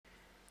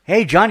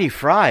Hey, Johnny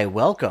Fry,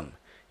 welcome.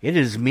 It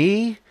is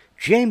me,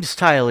 James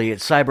Tiley at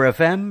Cyber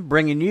FM,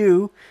 bringing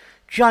you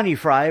Johnny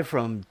Fry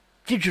from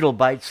Digital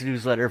Bytes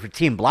newsletter for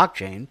Team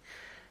Blockchain.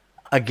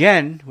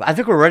 Again, I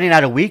think we're running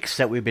out of weeks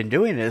that we've been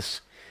doing this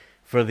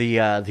for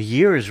the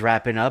year is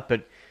wrapping up,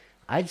 but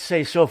I'd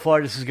say so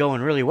far this is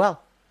going really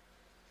well.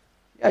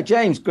 Yeah,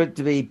 James, good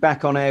to be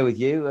back on air with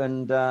you,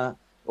 and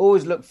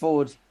always look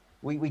forward.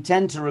 We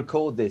tend to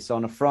record this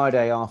on a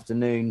Friday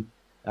afternoon,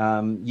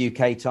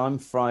 UK time,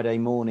 Friday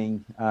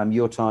morning,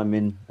 your time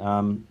in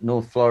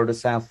North Florida,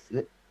 South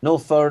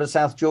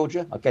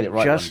Georgia. I'll get it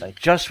right one day.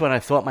 Just when I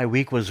thought my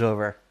week was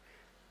over.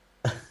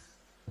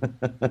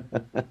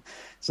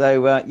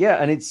 So yeah,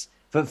 and it's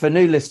for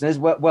new listeners.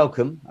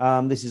 Welcome.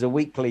 This is a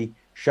weekly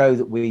show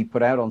that we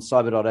put out on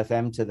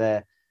Cyber.fm to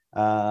their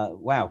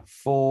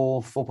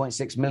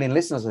 4.6 million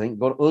listeners, I think,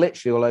 got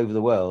literally all over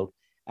the world.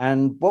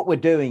 And what we're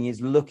doing is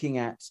looking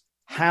at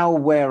how,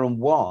 where, and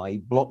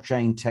why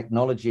blockchain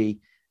technology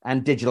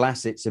and digital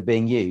assets are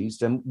being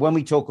used. And when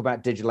we talk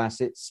about digital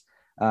assets,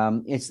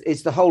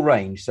 it's the whole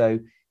range. So,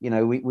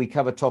 we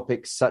cover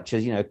topics such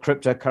as,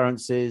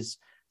 cryptocurrencies,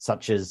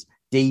 such as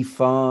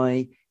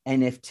DeFi,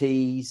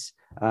 NFTs,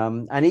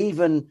 and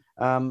even,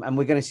 and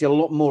we're going to see a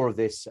lot more of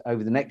this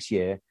over the next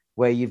year,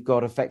 where you've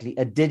got effectively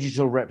a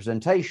digital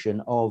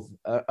representation of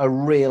a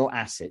real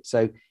asset.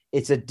 So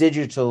it's a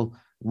digital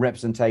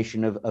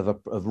representation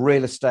of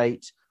real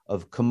estate,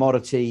 of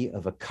commodity,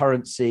 of a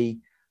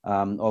currency,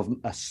 of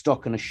a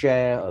stock and a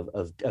share,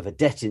 of a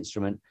debt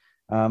instrument.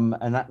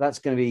 And that's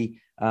going to be,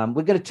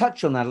 we're going to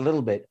touch on that a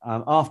little bit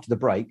after the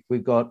break.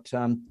 We've got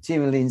Tim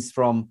Lins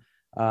from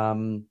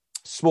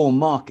Small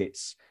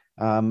Markets,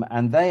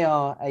 and they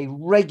are a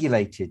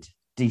regulated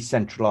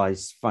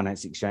decentralized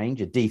finance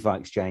exchange, a DeFi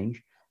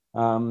exchange.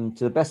 To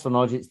the best of my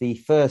knowledge, it's the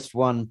first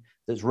one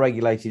that's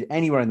regulated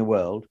anywhere in the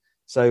world.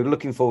 So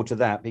looking forward to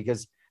that,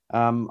 because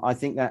I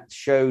think that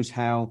shows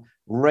how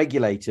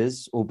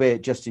regulators,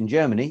 albeit just in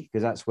Germany,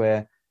 because that's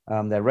where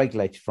they're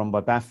regulated from by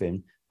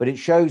BaFin, but it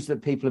shows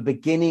that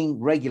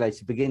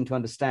regulators begin to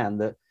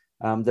understand that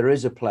there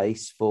is a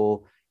place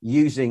for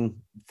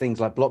using things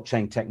like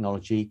blockchain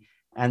technology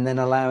and then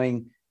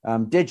allowing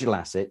digital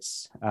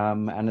assets.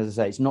 And as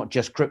I say, it's not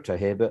just crypto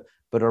here, but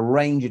a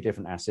range of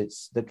different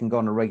assets that can go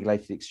on a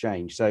regulated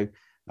exchange. So,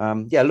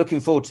 looking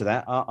forward to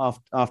that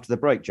after the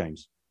break,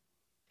 James.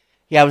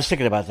 Yeah, I was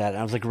thinking about that.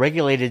 I was like,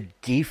 regulated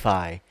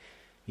DeFi,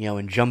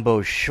 and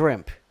jumbo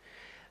shrimp.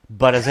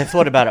 But as I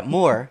thought about it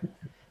more,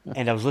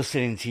 and I was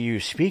listening to you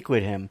speak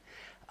with him,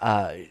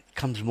 it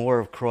comes more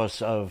across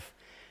of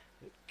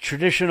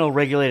traditional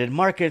regulated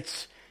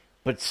markets,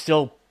 but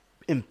still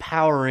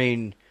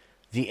empowering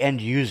the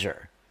end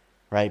user,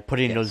 right?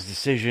 Putting those Yes.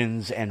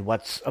 decisions and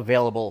what's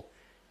available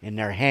in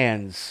their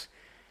hands.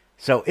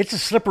 So it's a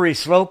slippery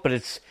slope, but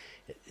it's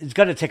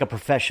going to take a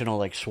professional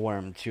like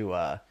Swarm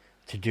to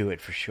do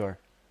it for sure.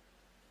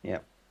 Yeah.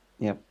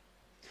 Yeah.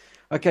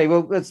 Okay.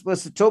 Well,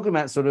 let's talk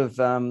about sort of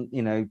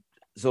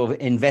sort of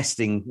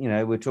investing.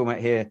 We're talking about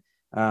here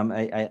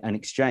an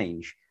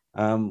exchange.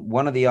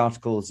 One of the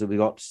articles that we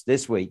got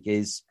this week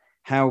is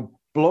how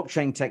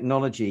blockchain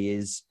technology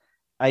is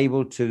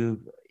able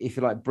to, if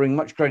you like, bring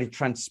much greater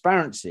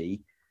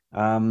transparency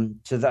to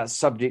that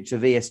subject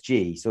of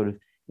ESG, sort of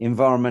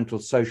environmental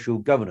social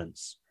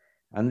governance.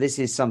 And this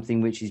is something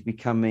which is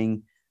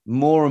becoming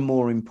more and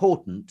more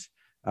important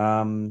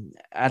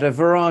at a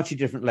variety of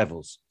different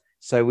levels.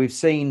 So we've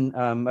seen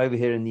over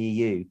here in the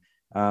EU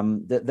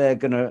that they're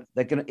gonna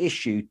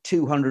issue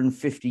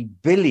 250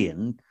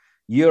 billion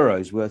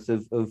euros worth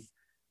of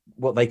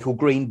what they call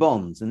green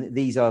bonds, and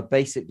these are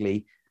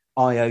basically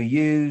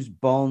IOUs,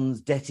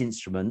 bonds, debt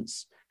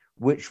instruments,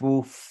 which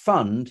will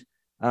fund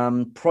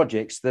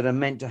projects that are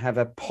meant to have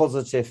a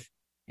positive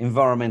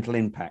environmental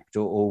impact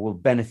or will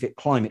benefit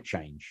climate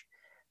change.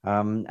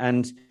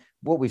 And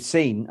what we've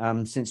seen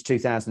since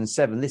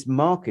 2007, this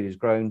market has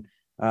grown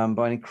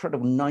by an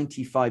incredible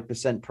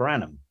 95% per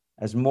annum,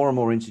 as more and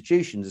more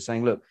institutions are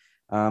saying, look,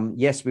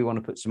 yes, we want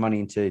to put some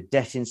money into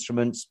debt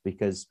instruments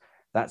because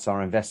that's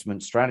our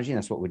investment strategy and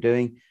that's what we're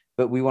doing.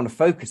 But we want to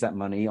focus that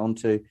money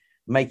onto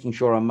making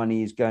sure our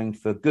money is going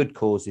for good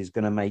causes,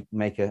 going to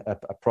make a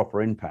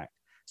proper impact.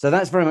 So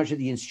that's very much at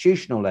the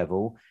institutional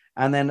level.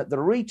 And then at the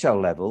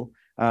retail level,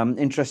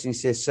 interesting to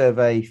see a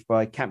survey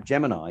by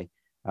Capgemini,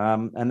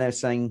 and they're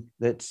saying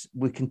that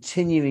we're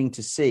continuing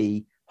to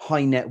see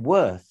high net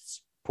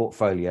worths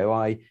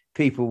portfolio,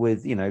 people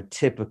with,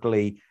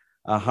 typically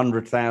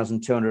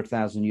 100,000,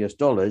 200,000 US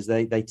dollars,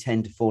 they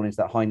tend to fall into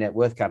that high net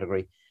worth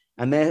category.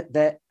 And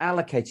they're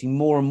allocating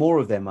more and more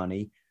of their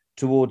money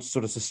towards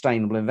sort of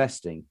sustainable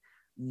investing.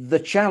 The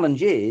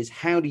challenge is,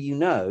 how do you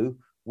know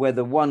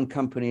whether one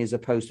company as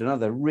opposed to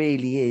another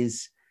really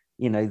is,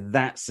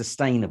 that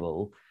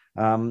sustainable?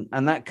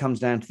 And that comes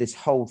down to this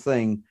whole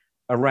thing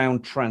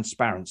around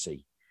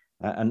transparency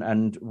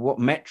and what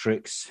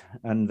metrics,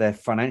 and they're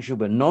financial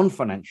but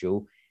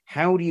non-financial.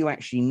 How do you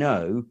actually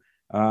know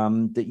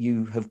that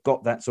you have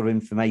got that sort of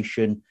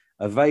information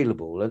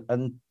available?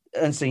 And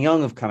Ernst &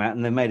 Young have come out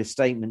and they've made a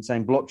statement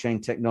saying blockchain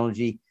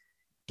technology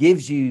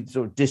gives you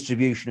sort of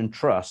distribution and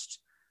trust,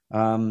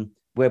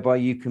 whereby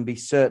you can be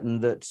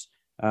certain that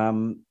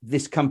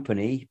this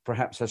company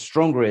perhaps has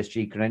stronger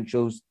ESG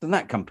credentials than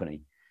that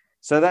company.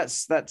 So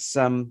that's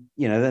then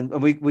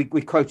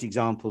we quote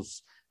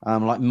examples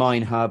like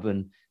MineHub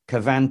and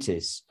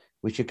Covantis,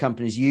 which are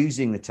companies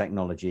using the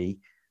technology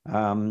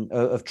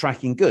of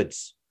tracking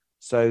goods,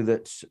 so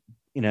that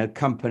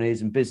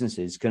companies and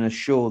businesses can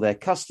assure their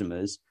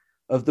customers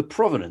of the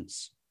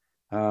provenance.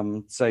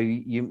 So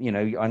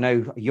I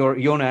know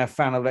you're now a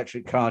fan of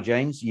electric car,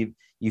 James.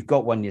 You've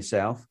got one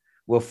yourself.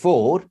 Well,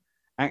 Ford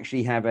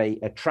actually have a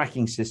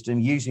tracking system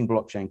using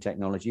blockchain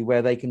technology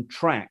where they can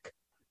track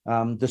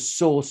the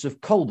source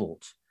of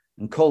cobalt.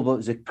 And cobalt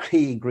is a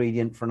key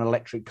ingredient for an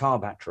electric car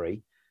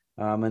battery.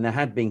 And there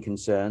had been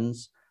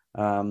concerns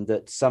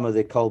that some of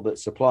the cobalt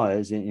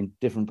suppliers in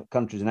different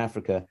countries in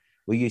Africa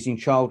were using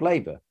child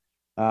labor.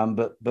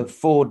 But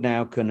Ford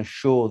now can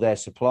assure their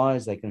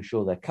suppliers, they can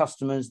assure their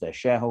customers, their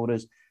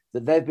shareholders,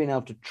 that they've been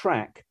able to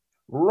track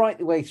right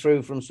the way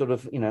through from sort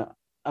of,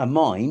 a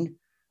mine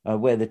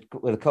where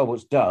the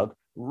cobalt's dug,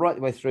 right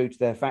the way through to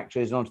their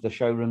factories and onto the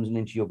showrooms and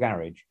into your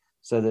garage,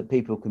 so that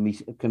people can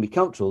be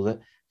comfortable that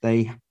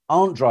they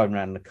aren't driving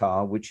around in a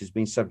car which has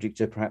been subject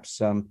to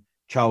perhaps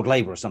child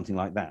labor or something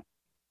like that.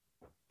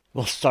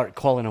 We'll start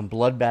calling them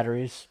blood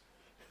batteries.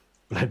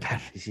 Blood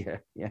batteries,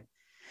 yeah.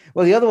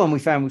 Well, the other one we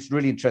found was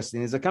really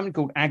interesting is a company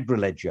called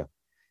AgriLedger.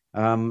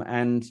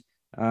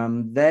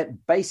 They're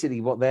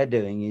basically what they're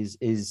doing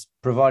is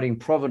providing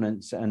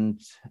provenance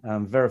and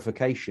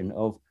verification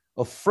of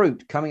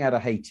fruit coming out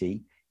of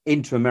Haiti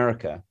into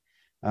America.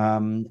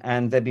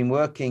 And they've been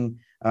working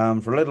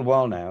for a little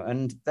while now,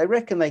 and they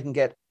reckon they can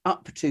get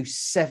up to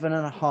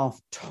 7.5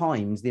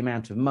 times the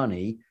amount of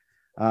money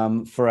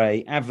for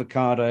a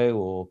avocado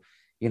or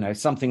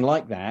something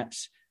like that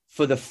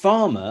for the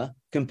farmer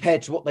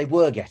compared to what they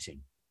were getting.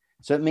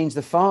 So it means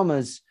the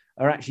farmers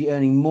are actually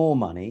earning more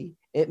money.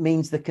 It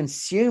means the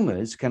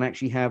consumers can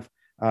actually have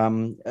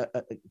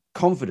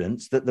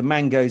confidence that the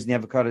mangoes and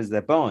the avocados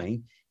they're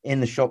buying in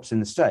the shops in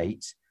the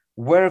States,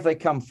 where have they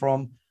come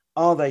from?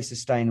 Are they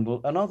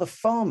sustainable? And are the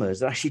farmers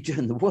that are actually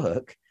doing the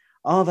work,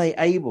 are they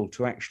able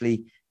to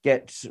actually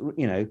get,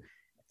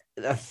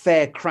 a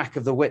fair crack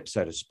of the whip,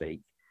 so to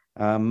speak?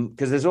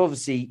 Because there's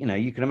obviously,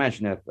 you can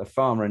imagine a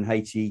farmer in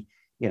Haiti,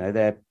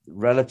 they're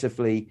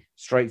relatively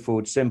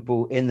straightforward,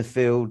 simple, in the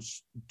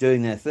fields,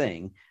 doing their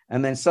thing.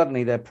 And then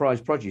suddenly their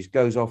prized produce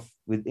goes off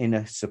within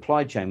a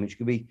supply chain, which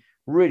can be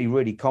really,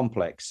 really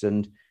complex.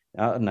 And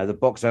I don't know, the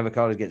box of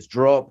avocados gets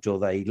dropped, or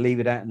they leave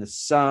it out in the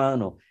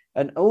sun,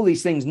 and all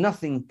these things,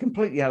 nothing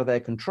completely out of their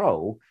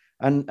control.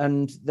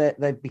 And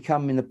they've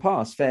become in the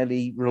past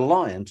fairly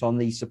reliant on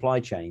these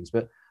supply chains.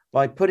 But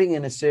by putting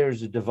in a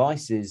series of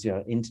devices,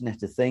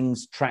 Internet of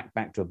Things, tracked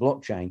back to a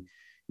blockchain,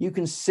 you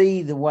can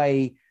see the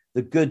way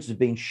the goods have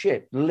been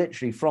shipped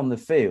literally from the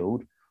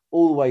field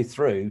all the way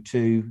through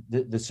to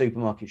the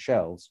supermarket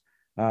shelves.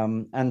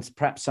 And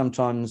perhaps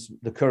sometimes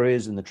the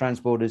couriers and the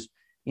transporters,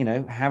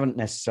 haven't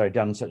necessarily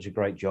done such a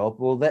great job.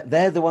 Well,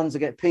 they're the ones that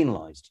get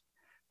penalized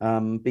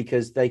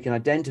because they can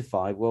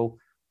identify, well,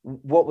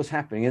 what was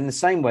happening. In the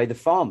same way, the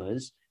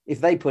farmers,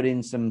 if they put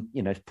in some,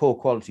 poor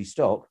quality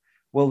stock,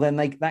 well, then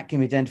that can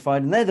be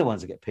identified and they're the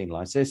ones that get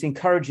penalized. So it's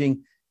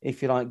encouraging,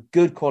 if you like,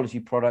 good quality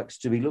products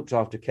to be looked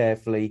after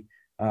carefully.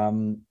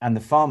 And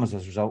the farmers,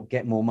 as a result,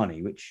 get more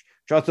money, which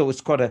I thought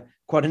was quite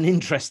an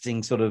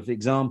interesting sort of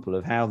example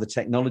of how the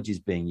technology is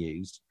being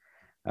used.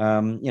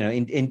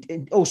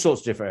 In all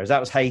sorts of different areas.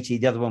 That was Haiti.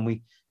 The other one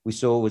we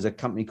saw was a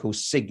company called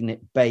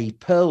Signet Bay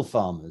Pearl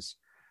Farmers,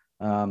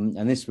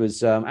 and this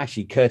was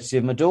actually courtesy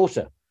of my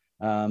daughter,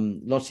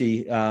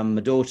 Lottie.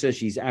 My daughter,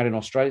 she's out in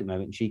Australia at the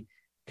moment. And she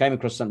came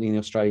across something in the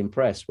Australian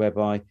press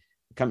whereby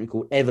a company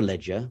called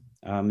Everledger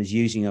is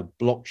using a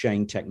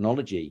blockchain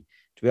technology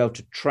to be able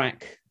to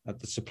track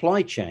the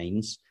supply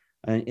chains,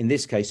 in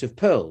this case of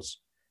pearls,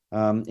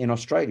 in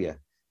Australia,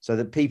 so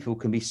that people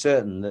can be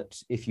certain that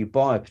if you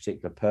buy a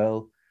particular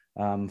pearl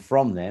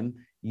from them,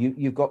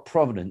 you've got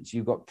provenance,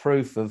 you've got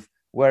proof of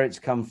where it's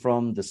come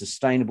from, the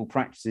sustainable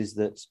practices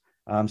that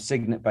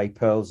Signet Bay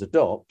Pearls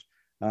adopt,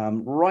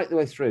 right the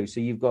way through.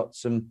 So you've got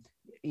some,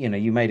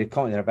 you made a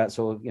comment there about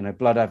sort of,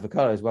 blood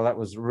avocados. Well, that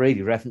was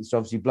really referenced to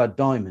obviously blood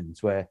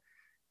diamonds, where,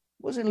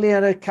 was it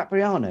Leonardo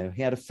Capriano?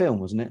 He had a film,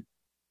 wasn't it?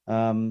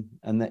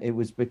 And that it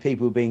was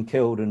people being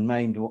killed and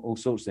maimed, all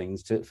sorts of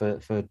things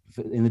for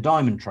in the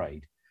diamond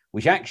trade,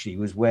 which actually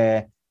was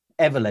where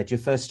Everledger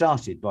first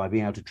started, by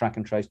being able to track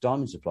and trace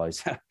diamond supplies.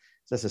 So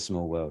that's a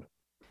small world.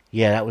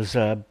 Yeah, that was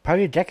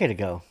probably a decade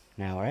ago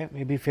now, right?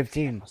 Maybe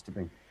 15. Must have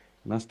been.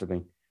 I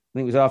think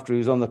it was after he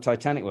was on the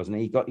Titanic, wasn't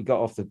he? He got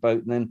off the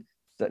boat and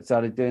then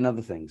started doing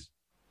other things.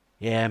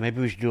 Yeah,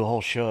 maybe we should do a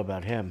whole show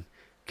about him.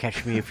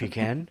 Catch Me If You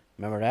Can.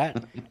 Remember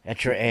that?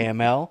 At your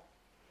AML.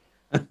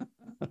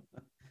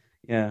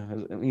 Yeah,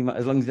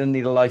 as long as he doesn't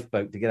need a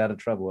lifeboat to get out of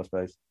trouble, I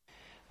suppose.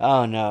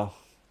 Oh, no.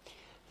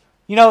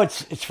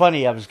 It's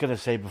funny. I was going to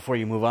say before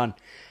you move on.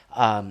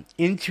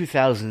 In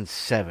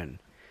 2007,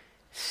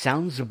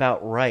 sounds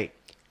about right,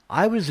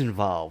 I was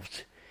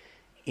involved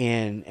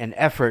in an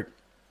effort,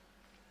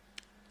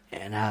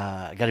 and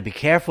I got to be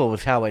careful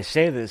with how I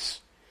say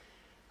this.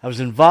 I was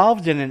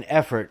involved in an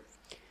effort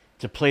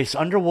to place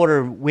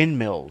underwater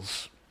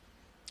windmills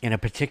in a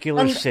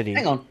particular city.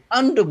 Hang on,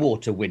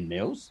 underwater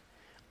windmills?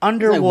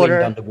 Underwater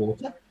no wind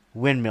underwater.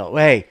 windmill.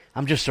 Hey,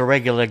 I'm just a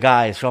regular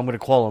guy, so I'm going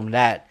to call them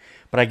that.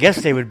 But I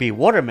guess they would be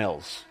water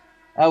mills.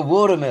 Oh,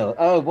 watermill.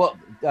 Oh, what?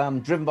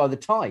 Driven by the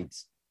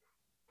tides.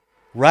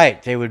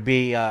 Right. They would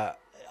be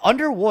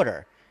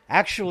underwater.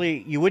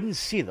 Actually, you wouldn't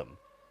see them.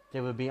 They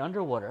would be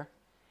underwater,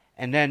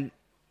 and then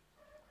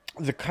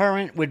the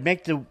current would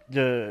make the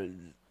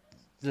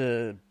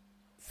Turbine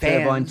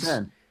fans,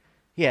 turn.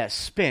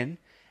 spin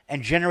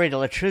and generate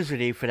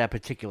electricity for that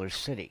particular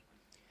city.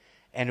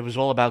 And it was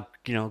all about,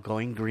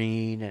 going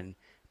green and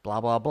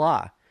blah, blah,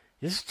 blah.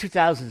 This is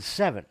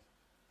 2007.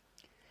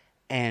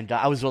 And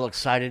I was all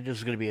excited. This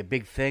was going to be a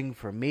big thing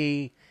for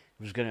me.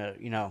 It was going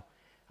to,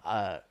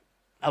 I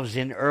was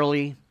in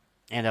early,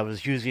 and I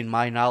was using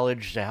my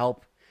knowledge to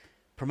help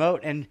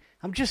promote. And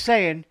I'm just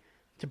saying,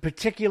 the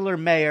particular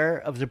mayor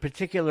of the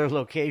particular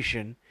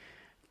location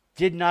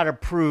did not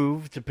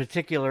approve the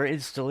particular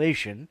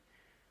installation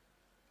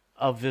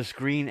of this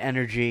green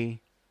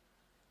energy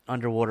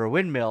underwater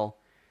windmill,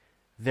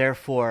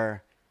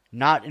 therefore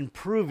not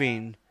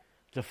improving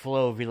the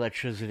flow of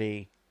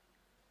electricity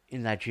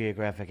in that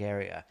geographic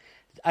area.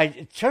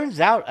 It turns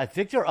out, I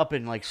think they're up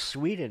in like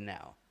Sweden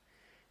now,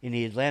 in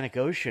the Atlantic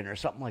Ocean or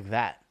something like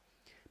that.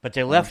 But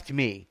they left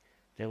me.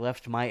 They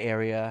left my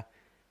area,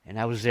 and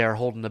I was there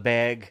holding the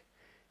bag,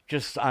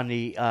 just on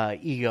the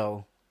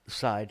ego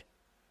side.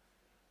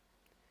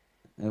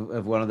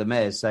 Of one of the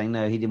mayors saying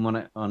no, he didn't want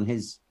it on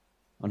his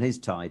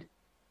tide.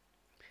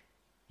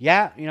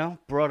 Yeah,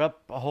 brought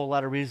up a whole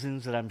lot of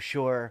reasons that I'm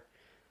sure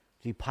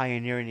the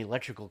pioneering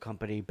electrical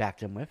company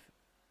backed him with.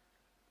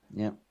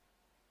 Yeah.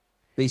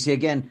 But you see,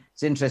 again,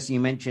 it's interesting you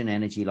mention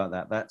energy like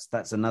that.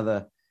 That's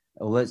another,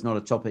 although it's not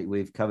a topic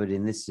we've covered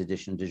in this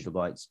edition of Digital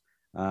Bytes,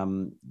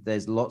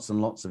 there's lots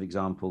and lots of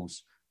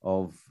examples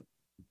of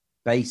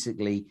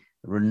basically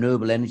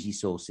renewable energy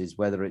sources,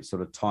 whether it's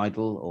sort of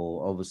tidal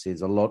or obviously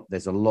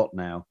there's a lot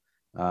now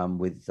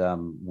with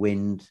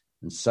wind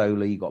and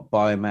solar. You've got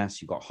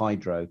biomass, you've got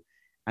hydro,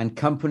 and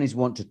companies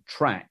want to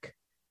track,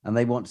 and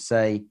they want to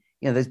say,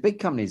 there's big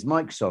companies,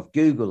 Microsoft,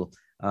 Google,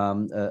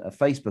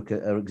 Facebook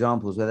are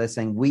examples where they're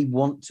saying we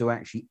want to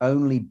actually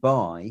only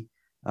buy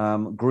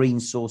green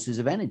sources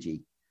of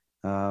energy,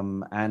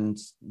 and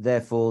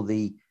therefore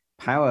the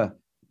power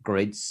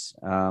grids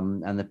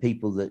and the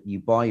people that you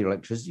buy your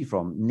electricity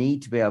from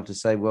need to be able to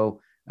say,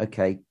 well,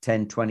 okay,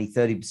 10, 20,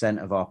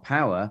 30% of our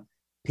power,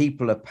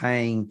 people are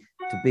paying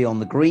to be on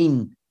the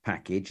green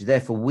package.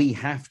 Therefore, we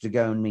have to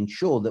go and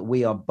ensure that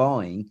we are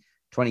buying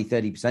 20,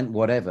 30%,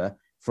 whatever,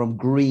 from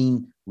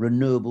green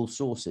renewable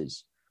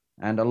sources.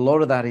 And a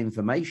lot of that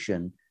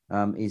information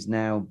is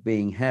now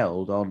being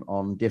held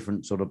on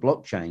different sort of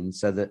blockchains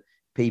so that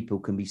people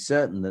can be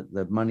certain that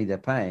the money they're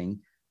paying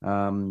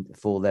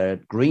for their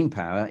green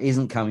power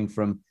isn't coming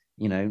from,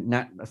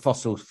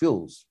 fossil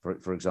fuels,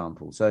 for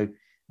example. So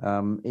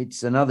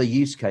it's another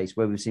use case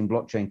where we've seen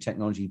blockchain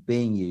technology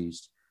being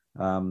used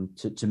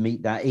to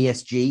meet that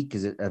ESG,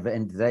 because at the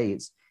end of the day,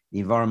 it's the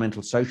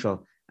environmental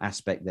social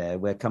aspect there,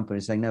 where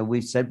companies saying, no,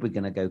 we've said we're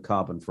going to go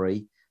carbon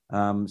free.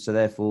 So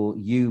therefore,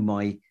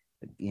 my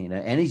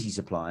energy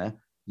supplier,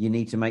 you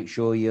need to make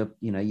sure you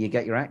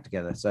get your act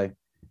together. So,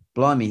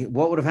 blimey,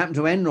 what would have happened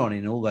to Enron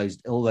in all those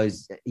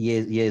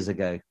years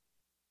ago?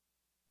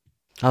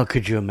 How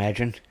could you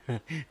imagine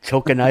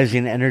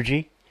tokenizing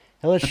energy?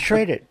 Well, let's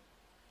trade it.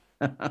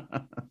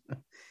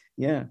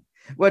 Yeah,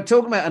 we're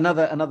talking about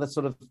another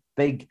sort of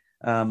big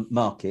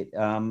market,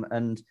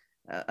 and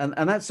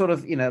that's sort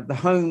of the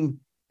home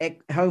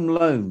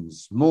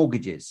loans,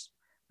 mortgages,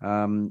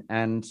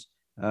 and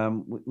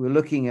we're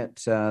looking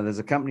at there's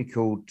a company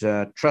called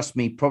Trust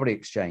Me Property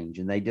Exchange,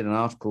 and they did an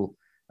article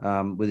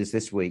with us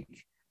this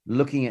week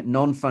looking at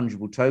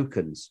non-fungible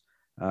tokens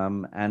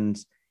and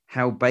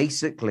how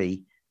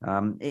basically,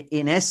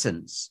 in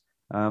essence,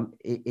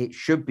 it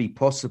should be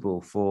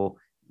possible for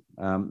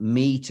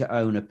me to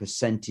own a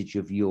percentage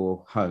of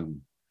your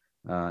home,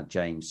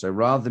 James. So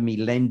rather than me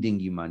lending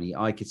you money,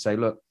 I could say,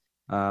 look,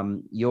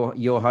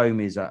 your home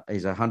is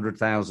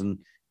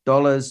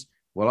 $100,000.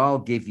 Well, I'll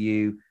give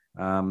you,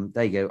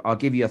 there you go. I'll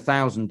give you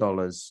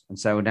 $1,000. And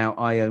so now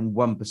I own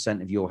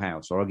 1% of your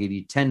house, or I'll give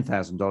you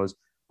 $10,000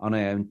 and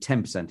I own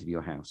 10% of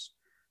your house.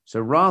 So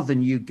rather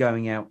than you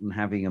going out and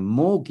having a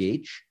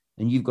mortgage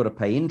and you've got to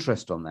pay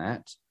interest on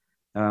that,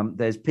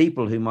 there's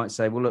people who might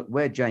say, well, look,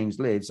 where James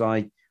lives,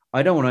 I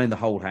don't want to own the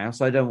whole house.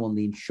 I don't want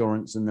the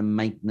insurance and the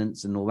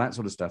maintenance and all that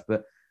sort of stuff.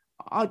 But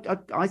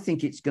I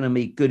think it's going to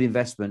be good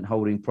investment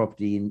holding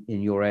property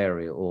in your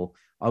area, or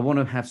I want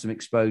to have some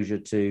exposure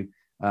to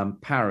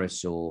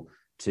Paris, or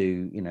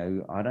to,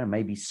 I don't know,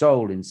 maybe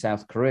Seoul in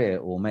South Korea,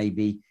 or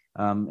maybe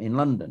in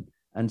London.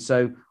 And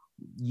so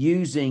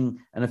using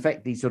and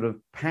effectively sort of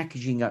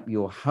packaging up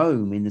your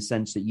home in the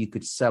sense that you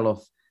could sell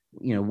off,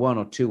 1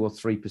 or 2 or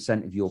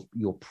 3% of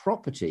your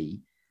property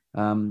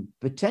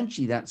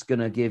potentially that's going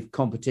to give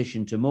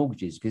competition to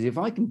mortgages. Because if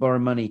I can borrow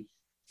money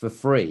for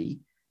free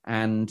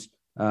and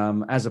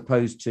as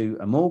opposed to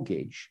a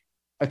mortgage,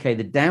 okay,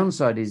 the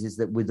downside is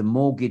that with the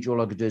mortgage,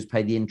 all I could do is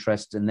pay the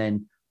interest and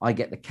then I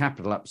get the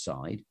capital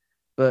upside.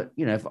 But,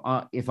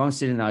 if I'm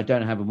sitting there, I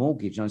don't have a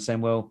mortgage and I'm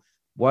saying, well,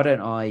 why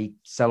don't I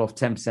sell off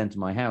 10% of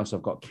my house?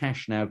 I've got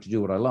cash now to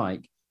do what I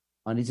like.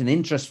 And it's an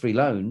interest-free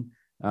loan.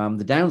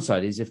 The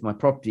downside is if my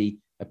property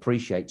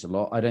appreciates a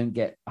lot, I don't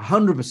get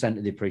 100%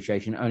 of the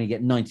appreciation, I only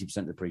get 90%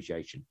 of the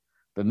appreciation.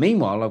 But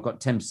meanwhile, I've got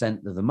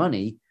 10% of the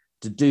money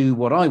to do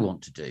what I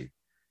want to do.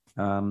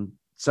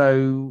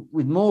 So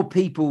with more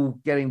people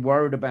getting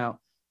worried about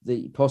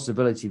the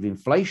possibility of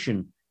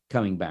inflation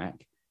coming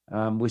back,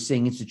 we're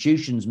seeing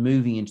institutions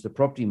moving into the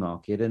property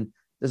market, and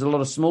there's a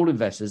lot of small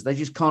investors. They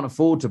just can't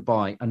afford to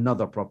buy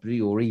another property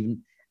or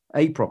even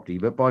a property.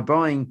 But by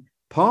buying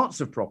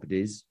parts of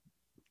properties,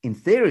 in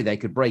theory, they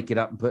could break it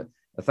up and put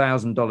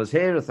 $1,000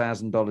 here,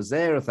 $1,000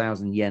 there,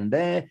 1,000 yen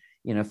there,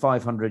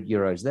 500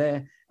 euros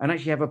there, and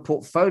actually have a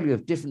portfolio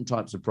of different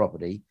types of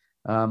property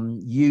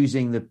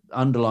using the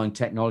underlying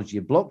technology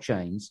of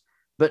blockchains,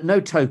 but no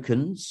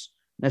tokens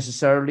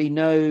necessarily.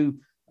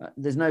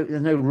 There's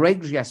no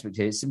regulatory aspect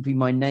here. It's simply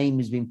my name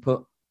has been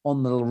put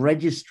on the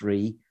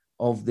registry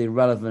of the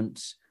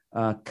relevant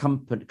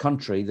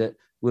country that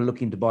we're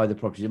looking to buy the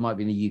property. It might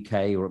be in the UK,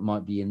 or it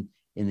might be in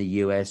the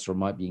US, or it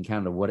might be in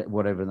Canada,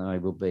 whatever that may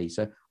will be.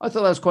 So I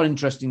thought that was quite an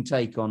interesting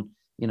take on,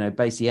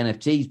 basically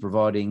NFTs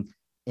providing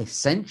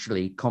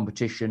essentially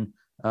competition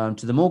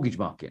to the mortgage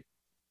market.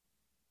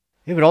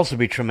 It would also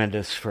be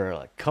tremendous for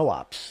like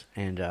co-ops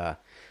and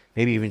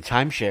maybe even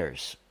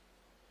timeshares.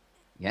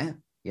 Yeah.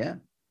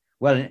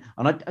 Well,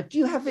 and do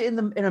you have it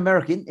in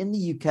America? In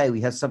the UK,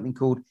 we have something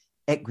called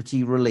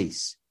equity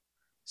release.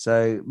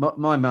 So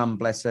my mum,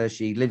 bless her,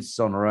 she lives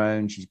on her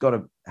own. She's got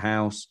a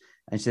house,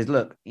 and she says,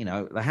 "Look,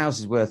 the house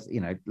is worth,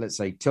 let's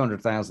say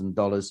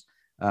 $200,000.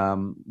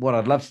 What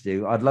I'd love to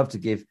do, I'd love to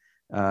give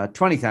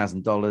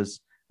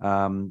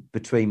 $20,000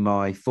 between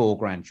my 4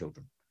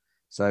 grandchildren.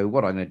 So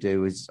what I'm going to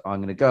do is I'm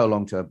going to go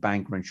along to a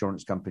bank or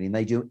insurance company, and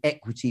they do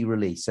equity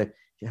release. So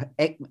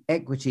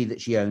equity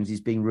that she owns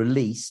is being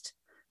released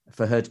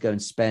for her to go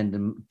and spend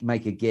and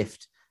make a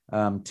gift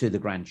to the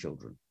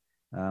grandchildren.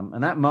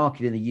 And that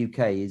market in the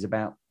UK is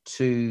about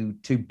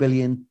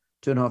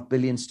 2.5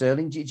 billion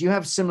sterling. Do you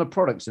have similar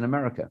products in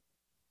America?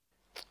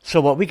 So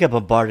what we get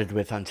bombarded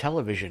with on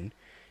television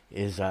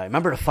is,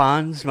 remember the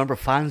Fonz? Remember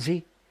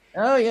Fonzie?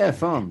 Oh, yeah,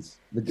 Fonz.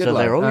 So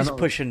they're always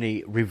pushing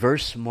the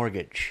reverse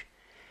mortgage.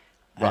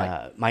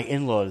 Right. My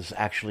in-laws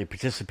actually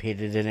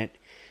participated in it.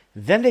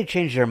 Then they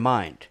changed their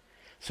mind.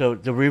 So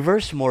the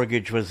reverse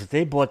mortgage was that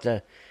they bought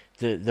the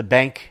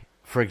bank,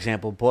 for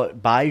example,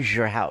 buys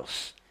your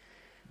house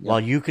while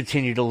you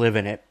continue to live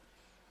in it.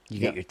 You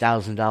get your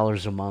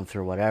 $1,000 a month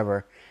or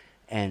whatever,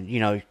 and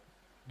you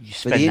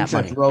spend the that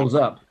money. Interest rolls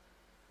up,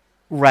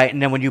 right? And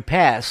then when you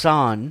pass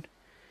on,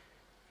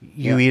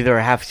 you either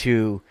have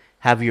to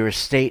have your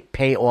estate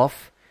pay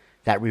off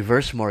that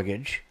reverse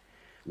mortgage,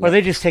 or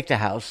they just take the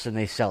house and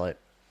they sell it,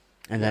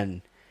 and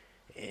then,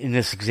 in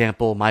this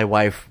example, my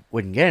wife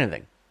wouldn't get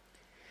anything.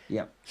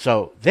 Yeah.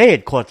 So they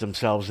had caught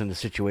themselves in the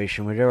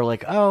situation where they were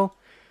like, "Oh,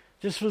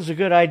 this was a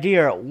good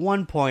idea at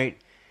one point."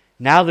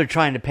 Now they're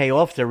trying to pay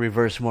off their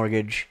reverse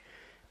mortgage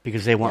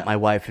because they want my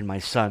wife and my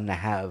son to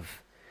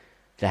have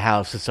the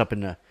house that's up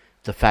in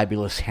the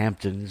fabulous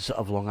Hamptons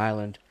of Long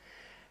Island.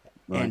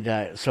 Right.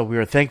 And so we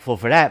were thankful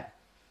for that,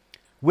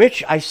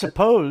 which I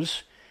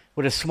suppose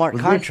with a smart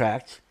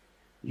contract,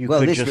 you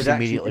could just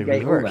immediately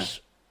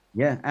reverse.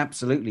 Yeah,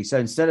 absolutely. So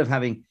instead of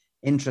having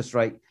interest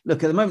rate,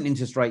 look, at the moment,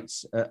 interest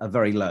rates are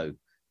very low,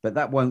 but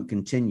that won't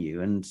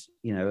continue. And,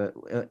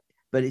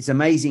 but it's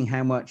amazing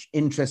how much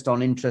interest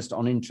on interest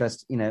on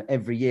interest,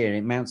 every year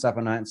it mounts up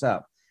and mounts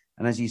up.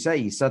 And as you say,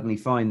 you suddenly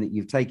find that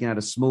you've taken out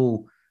a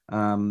small,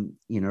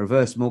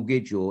 reverse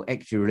mortgage or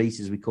equity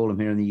release, as we call them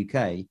here in the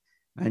UK,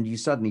 and you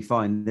suddenly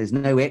find there's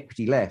no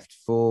equity left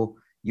for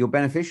your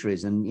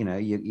beneficiaries. And,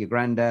 your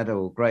granddad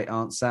or great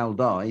aunt Sal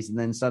dies, and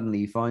then suddenly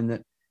you find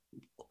that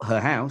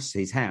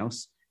his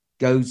house,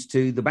 goes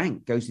to the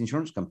bank, goes to the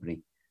insurance company.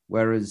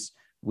 Whereas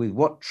with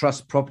what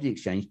Trust Property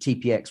Exchange,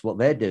 TPX, what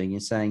they're doing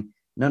is saying,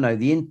 no,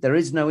 there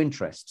is no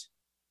interest.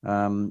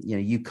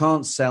 You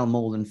can't sell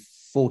more than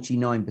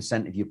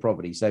 49% of your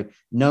property. So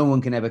no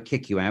one can ever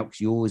kick you out because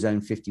you always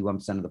own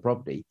 51% of the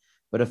property.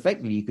 But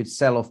effectively, you could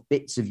sell off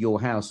bits of your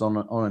house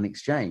on an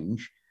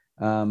exchange,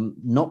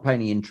 not pay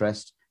any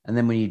interest. And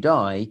then when you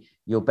die,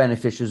 your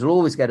beneficiaries will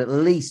always get at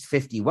least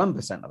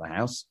 51% of the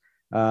house.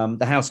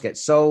 The house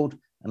gets sold.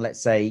 And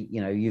let's say,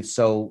 you've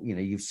sold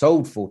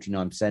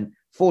 49%,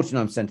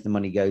 49% of the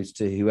money goes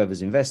to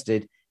whoever's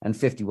invested and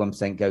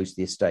 51% goes to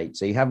the estate.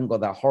 So you haven't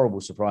got that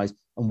horrible surprise.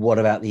 And what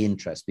about the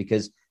interest?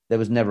 Because there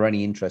was never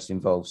any interest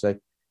involved. So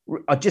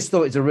I just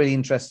thought it's a really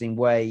interesting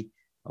way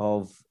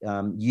of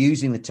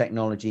using the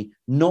technology,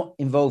 not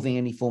involving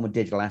any form of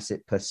digital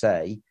asset per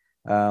se,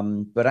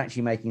 but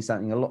actually making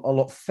something a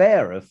lot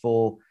fairer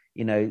for,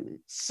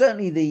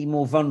 certainly the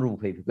more vulnerable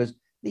people. Because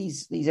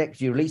these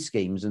equity release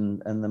schemes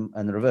and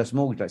the reverse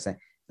mortgage, like I say,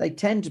 they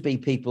tend to be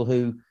people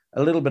who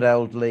are a little bit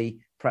elderly,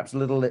 perhaps a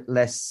little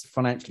less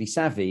financially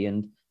savvy,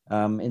 and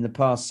in the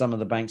past, some of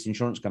the banks,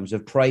 insurance companies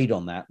have preyed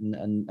on that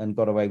and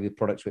got away with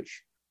products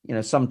which,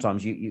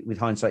 sometimes you with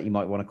hindsight, you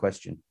might want to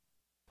question.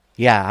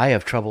 Yeah, I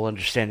have trouble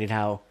understanding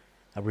how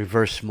a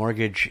reverse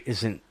mortgage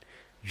isn't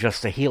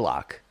just a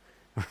HELOC,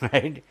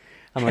 right?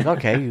 I'm like,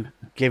 okay, you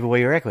gave away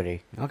your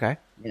equity. Okay.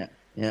 Yeah,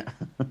 yeah.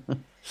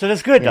 So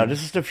that's good, Yeah. though.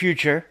 This is the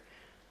future,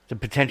 the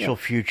potential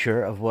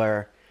future of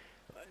where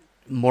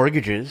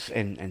mortgages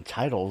and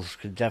titles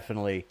could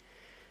definitely.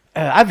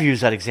 I've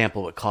used that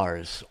example with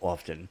cars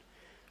often,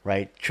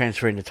 right?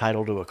 Transferring the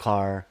title to a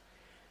car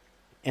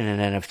in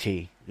an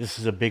NFT. This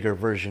is a bigger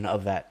version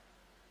of that.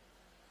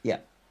 Yeah,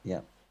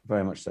 yeah,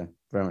 very much so,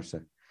 very much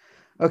so.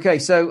 Okay,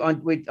 so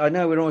I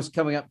know we're almost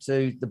coming up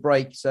to the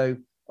break. So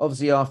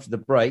obviously after the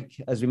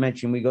break, as we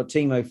mentioned, we got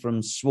Timo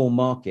from Swarm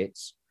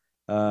Markets,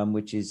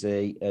 which is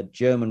a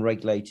German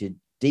regulated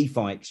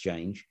DeFi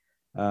exchange.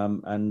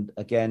 And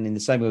again, in the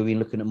same way we've been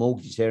looking at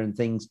mortgages here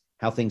and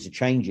how things are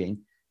changing,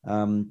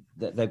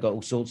 that they've got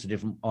all sorts of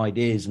different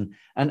ideas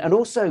and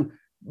also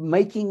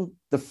making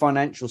the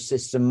financial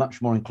system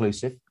much more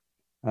inclusive.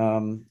 I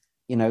know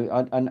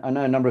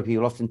a number of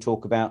people often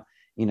talk about,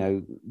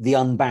 the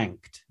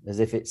unbanked as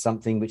if it's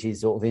something which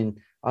is sort of in,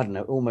 I don't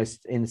know,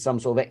 almost in some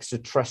sort of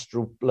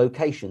extraterrestrial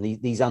location,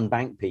 these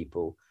unbanked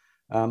people.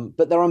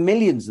 But there are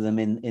millions of them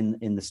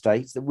in the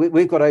States.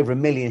 We've got over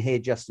 1 million here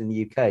just in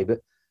the UK. But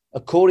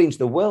according to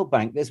the World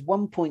Bank, there's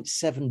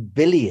 1.7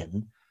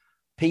 billion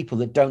people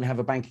that don't have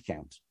a bank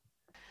account.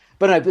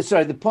 But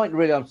sorry, the point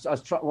really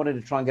wanted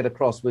to try and get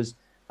across was,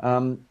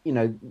 I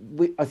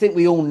think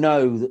we all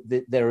know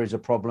that there is a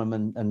problem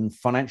and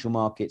financial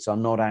markets are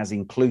not as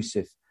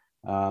inclusive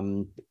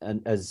and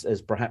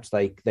as perhaps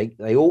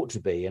they ought to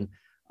be. And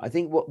I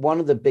think one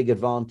of the big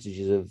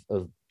advantages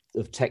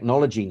of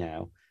technology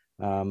now,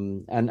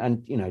 come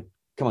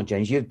on,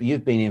 James,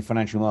 you've been in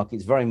financial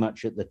markets very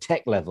much at the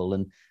tech level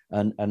and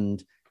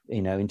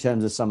in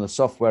terms of some of the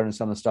software and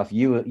some of the stuff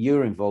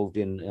you're involved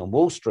in on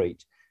Wall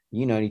Street,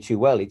 only too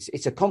well.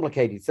 It's a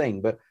complicated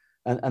thing, but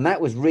and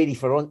that was really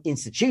for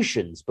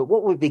institutions. But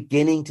what we're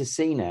beginning to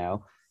see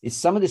now is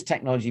some of this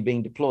technology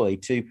being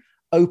deployed to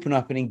open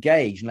up and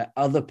engage and let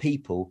other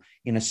people,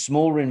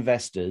 smaller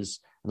investors,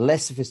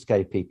 less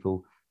sophisticated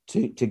people,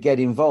 to get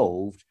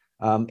involved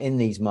in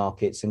these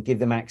markets and give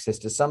them access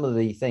to some of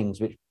the things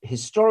which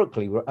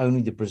historically were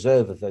only the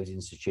preserve of those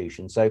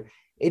institutions. So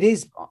it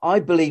is,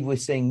 I believe we're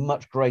seeing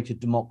much greater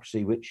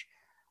democracy, which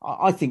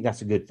I think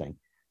that's a good thing.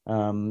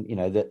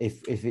 That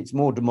if it's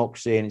more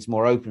democracy and it's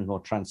more open, more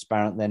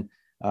transparent, then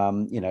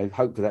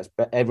hopefully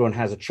everyone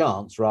has a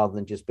chance rather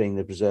than just being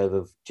the preserve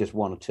of just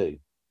one or two.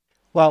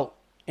 Well,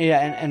 yeah,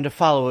 and to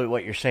follow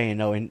what you're saying,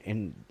 though,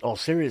 in all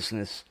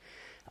seriousness,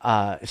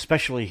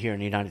 especially here in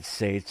the United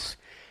States,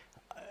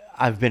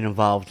 I've been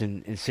involved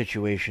in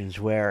situations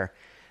where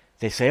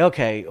they say,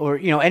 okay, or,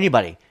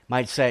 anybody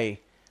might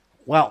say,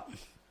 well,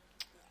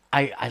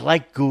 I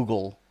like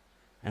Google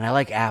and I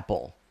like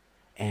Apple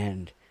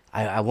and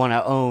I want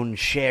to own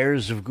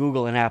shares of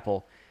Google and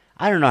Apple.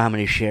 I don't know how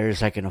many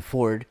shares I can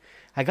afford.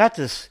 I got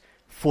this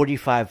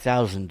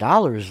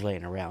 $45,000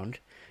 laying around.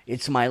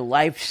 It's my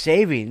life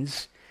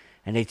savings,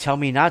 and they tell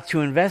me not to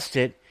invest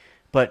it,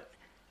 but,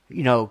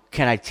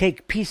 can I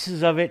take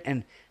pieces of it,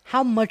 and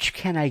how much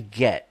can I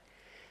get?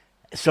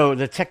 So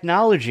the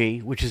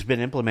technology, which has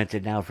been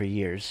implemented now for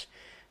years,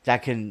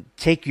 that can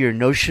take your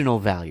notional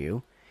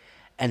value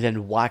and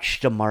then watch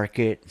the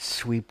market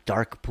sweep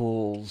dark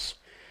pools,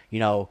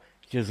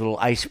 there's little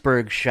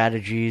iceberg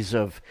strategies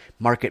of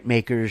market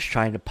makers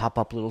trying to pop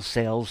up little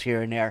sales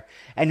here and there.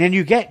 And then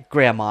you get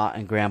grandma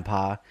and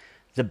grandpa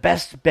the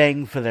best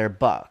bang for their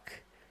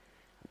buck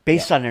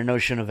based on their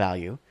notion of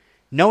value,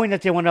 knowing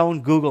that they want to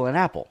own Google and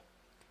Apple.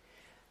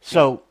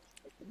 So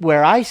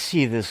where I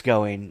see this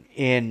going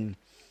in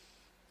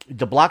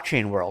the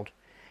blockchain world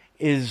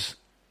is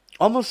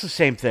almost the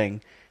same thing,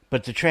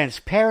 but the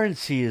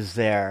transparency is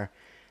there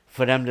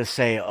for them to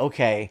say,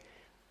 okay,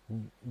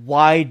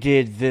 why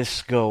did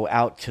this go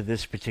out to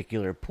this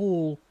particular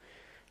pool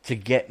to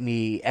get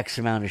me X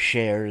amount of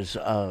shares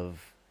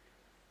of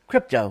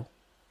crypto?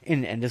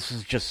 And this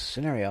is just a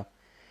scenario.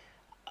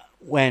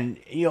 When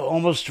you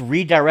almost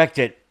redirect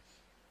it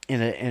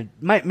in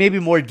maybe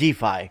more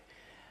DeFi,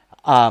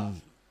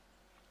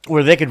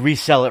 where they could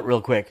resell it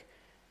real quick,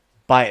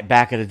 buy it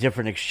back at a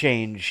different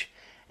exchange,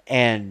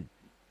 and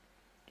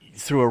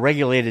through a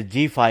regulated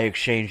DeFi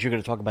exchange, you're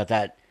going to talk about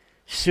that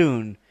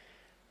soon,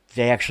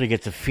 they actually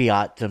get to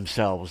fiat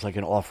themselves like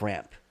an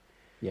off-ramp.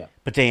 Yeah.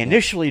 But they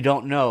initially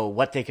don't know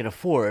what they can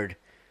afford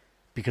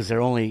because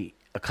they're only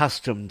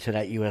accustomed to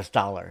that US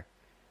dollar.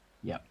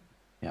 Yeah.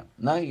 Yeah.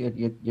 No,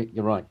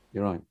 you're right.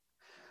 You're right.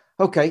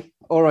 Okay.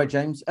 All right,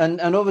 James.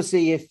 And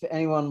obviously, if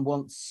anyone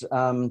wants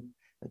to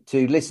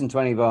listen to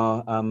any of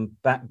our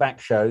back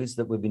shows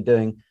that we've been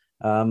doing,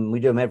 we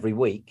do them every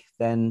week,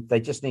 then they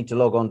just need to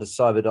log on to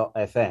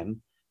cyber.fm.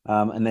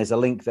 And there's a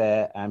link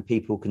there and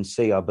people can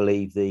see, I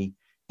believe, the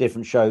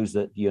different shows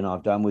that you and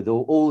I've done with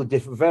all the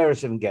different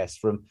various different guests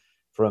from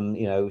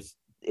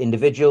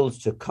individuals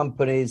to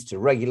companies to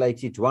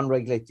regulated to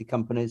unregulated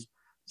companies.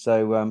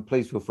 So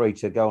please feel free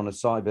to go on to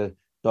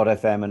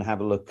cyber.fm and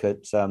have a look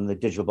at the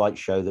Digital Bytes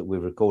show that we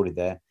recorded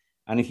there.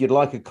 And if you'd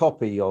like a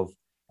copy of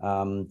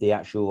the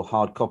actual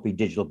hard copy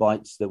Digital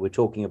Bytes that we're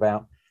talking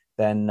about,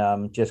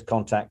 then just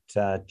contact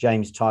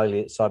James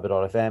Tiley at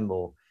cyber.fm,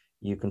 or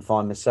you can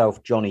find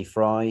myself, Johnny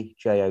Fry,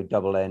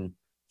 Jonn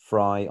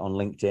Fry on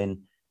LinkedIn.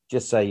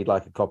 Just say you'd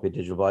like a copy of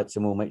Digital Bytes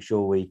and we'll make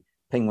sure we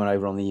ping one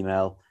over on the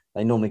email.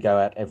 They normally go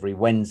out every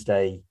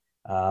Wednesday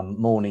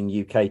morning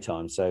UK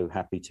time, so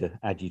happy to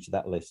add you to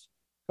that list.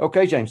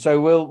 Okay, James. So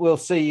we'll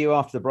see you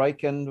after the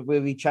break, and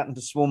we'll be chatting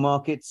to Swarm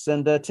Markets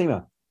and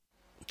Timo.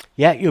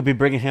 Yeah, you'll be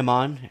bringing him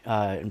on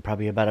in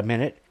probably about a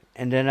minute,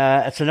 and then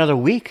it's another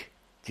week,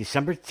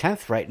 December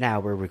 10th. Right now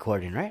we're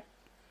recording, right?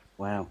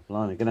 Wow,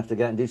 blimey, gonna have to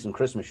go out and do some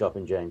Christmas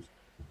shopping, James.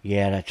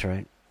 Yeah, that's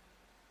right.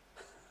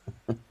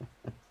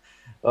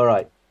 All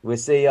right, we'll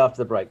see you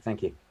after the break.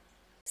 Thank you.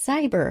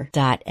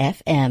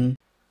 Cyber.fm.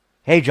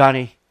 Hey,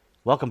 Johnny.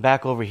 Welcome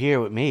back over here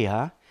with me,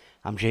 huh?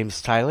 I'm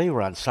James Tiley.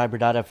 We're on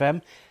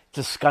Cyber.fm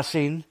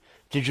discussing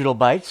Digital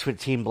Bytes with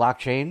Team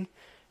Blockchain.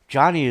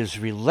 Johnny is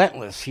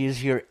relentless. He is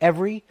here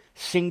every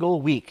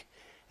single week,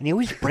 and he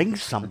always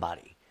brings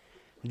somebody.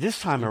 This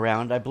time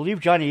around, I believe,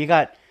 Johnny, you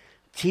got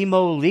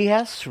Timo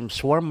Lihas from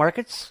Swarm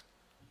Markets?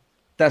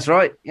 That's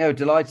right.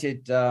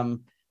 Delighted.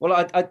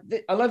 Well,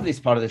 I love this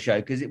part of the show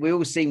because we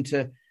all seem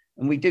to,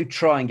 and we do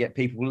try and get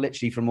people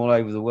literally from all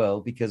over the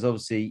world, because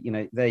obviously,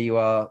 there you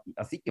are.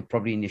 I think you're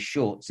probably in your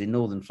shorts in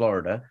northern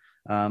Florida.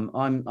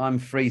 I'm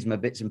freezing my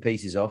bits and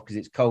pieces off because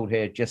it's cold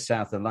here just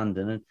south of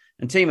London.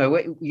 And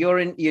Timo, you're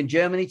in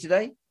Germany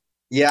today?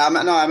 Yeah,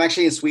 I'm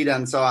actually in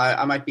Sweden, so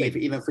I might be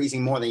even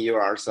freezing more than you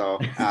are. So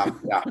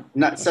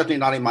yeah, certainly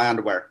not in my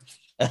underwear.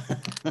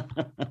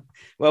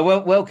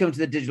 Well, welcome to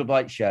the Digital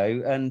Bytes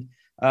show, and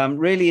I'm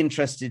really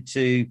interested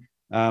to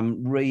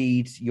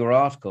read your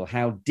article,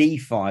 how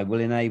DeFi will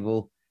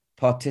enable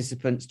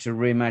participants to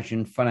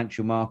reimagine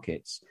financial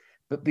markets.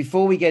 But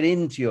before we get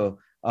into your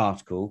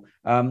article,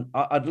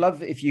 I'd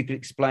love if you could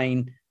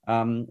explain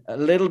a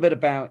little bit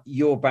about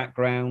your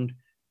background,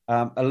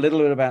 a little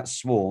bit about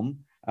Swarm,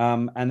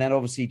 and then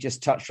obviously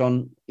just touch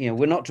on,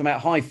 we're not talking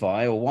about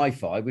hi-fi or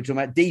Wi-Fi, we're talking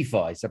about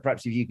DeFi. So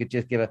perhaps if you could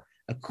just give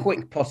a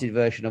quick potted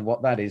version of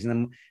what that is,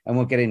 and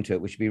we'll get into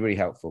it, which would be really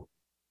helpful.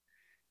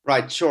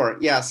 Right, sure.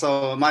 Yeah,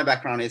 so my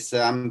background is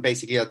I'm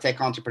basically a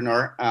tech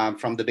entrepreneur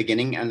from the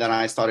beginning, and then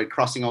I started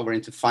crossing over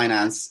into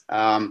finance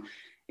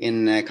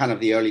in kind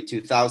of the early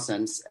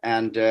 2000s.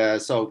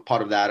 And so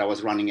part of that, I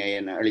was running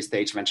an early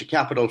stage venture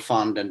capital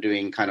fund and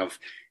doing kind of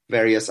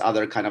various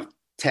other kind of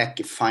tech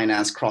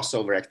finance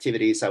crossover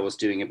activities. I was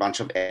doing a bunch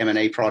of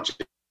M&A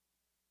projects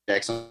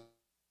of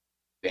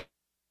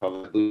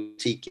a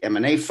boutique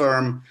M&A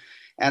firm.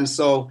 And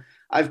so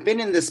I've been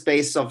in the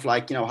space of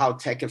how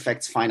tech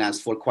affects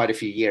finance for quite a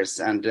few years.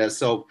 And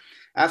so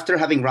after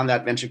having run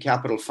that venture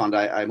capital fund,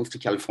 I moved to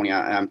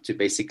California to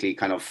basically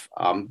kind of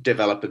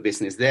develop a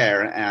business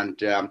there. And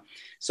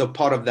so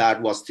part of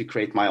that was to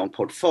create my own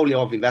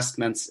portfolio of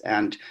investments.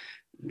 And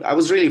I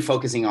was really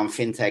focusing on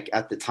fintech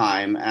at the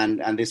time.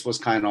 And this was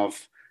kind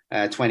of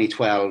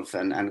 2012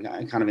 and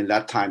kind of in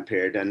that time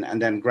period.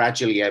 And then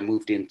gradually I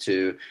moved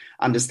into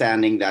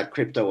understanding that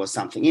crypto was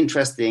something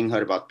interesting,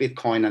 heard about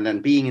Bitcoin, and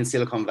then being in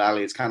Silicon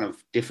Valley, it's kind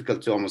of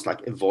difficult to almost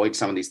avoid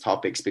some of these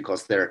topics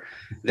because they're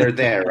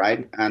there,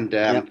 right? And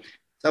so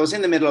I was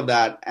in the middle of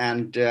that.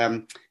 And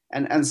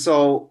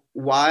so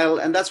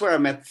and that's where I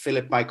met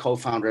Philip, my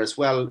co-founder as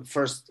well,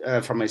 first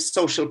from a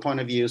social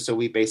point of view. So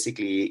we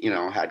basically,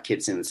 had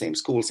kids in the same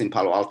schools in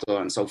Palo Alto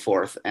and so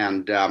forth.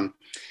 And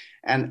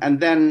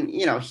then,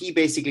 he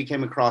basically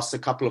came across a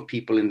couple of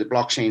people in the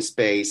blockchain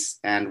space,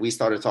 and we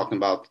started talking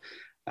about,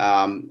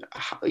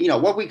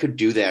 what we could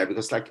do there,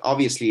 because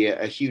obviously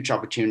a huge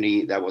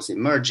opportunity that was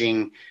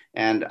emerging.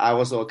 And I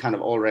was kind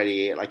of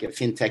already like a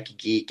fintech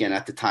geek. And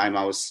at the time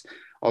I was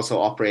also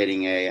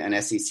operating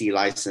an SEC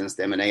licensed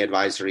M&A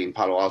advisory in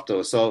Palo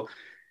Alto. So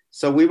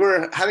we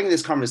were having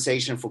this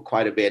conversation for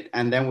quite a bit.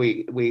 And then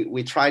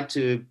we tried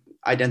to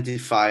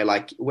identify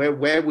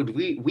where would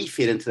we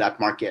fit into that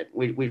market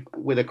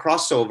with a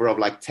crossover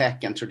of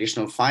tech and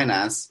traditional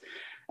finance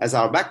as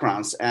our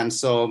backgrounds. And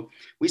so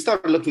we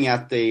started looking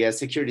at the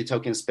security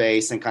token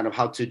space and kind of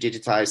how to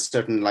digitize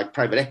certain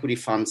private equity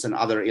funds and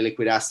other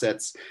illiquid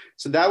assets.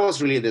 So that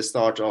was really the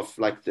start of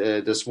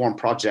the Swarm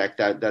project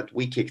that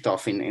we kicked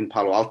off in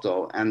Palo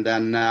Alto. And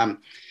then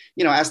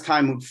as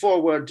time moved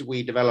forward,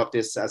 we developed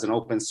this as an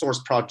open source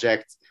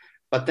project.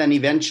 But then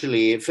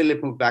eventually,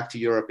 Philip moved back to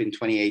Europe in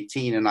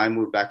 2018, and I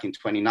moved back in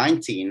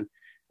 2019.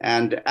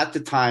 And at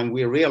the time,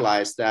 we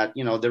realized that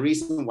the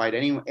reason why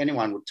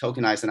anyone would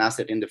tokenize an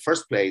asset in the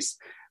first place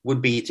would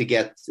be to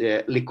get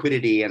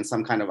liquidity and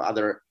some kind of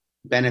other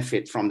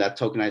benefit from that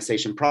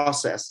tokenization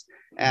process.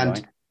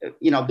 And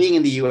being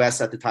in the US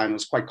at the time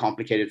was quite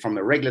complicated from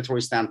a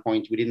regulatory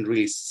standpoint. We didn't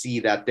really see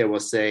that there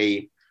was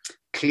a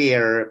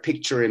clear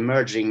picture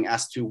emerging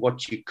as to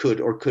what you could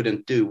or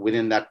couldn't do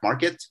within that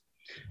market.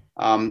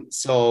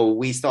 So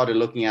we started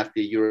looking at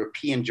the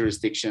European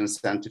jurisdictions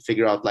and to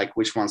figure out like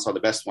which ones are the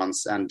best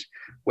ones and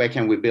where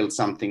can we build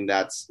something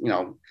that's,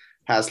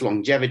 has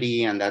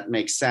longevity and that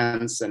makes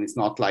sense. And it's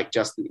not like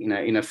just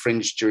in a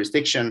fringe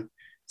jurisdiction.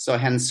 So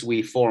hence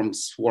we formed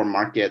Swarm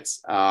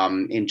Markets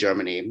in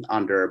Germany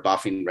under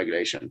BaFin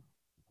regulation.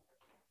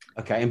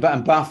 Okay, and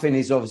BaFin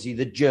is obviously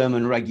the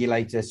German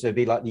regulator, so it'd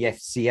be like the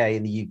FCA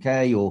in the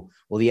UK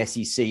or the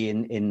SEC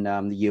in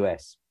the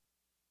US.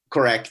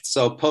 Correct.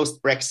 So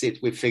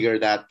post-Brexit, we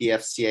figured that the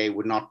FCA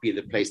would not be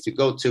the place to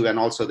go to. And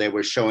also they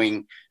were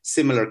showing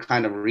similar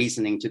kind of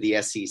reasoning to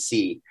the SEC,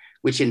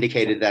 which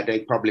indicated that they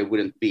probably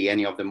wouldn't be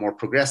any of the more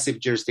progressive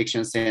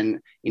jurisdictions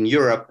in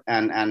Europe.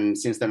 And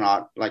since they're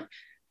not like,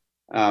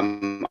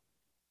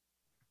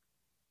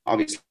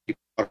 obviously,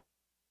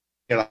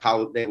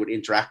 how they would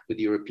interact with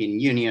the European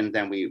Union,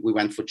 then we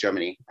went for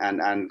Germany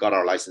and got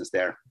our license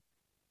there.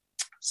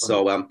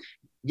 So,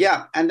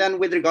 yeah. And then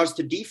with regards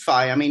to DeFi,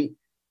 I mean,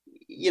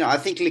 I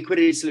think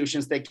liquidity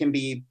solutions, they can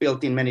be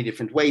built in many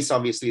different ways.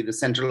 Obviously, the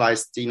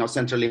centralized,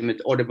 central limit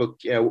order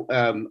book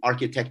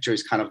architecture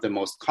is kind of the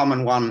most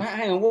common one.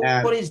 Hang on,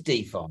 what is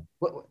DeFi?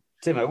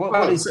 Timo,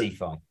 what is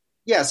DeFi?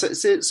 Yeah, so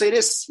it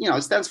is,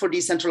 it stands for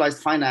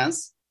decentralized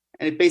finance.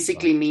 And it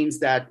basically means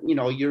that,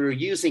 you're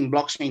using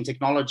blockchain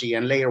technology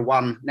and layer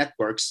one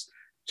networks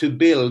to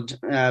build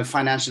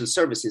financial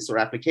services or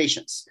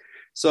applications.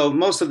 So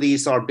most of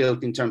these are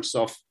built in terms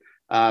of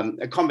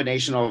a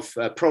combination of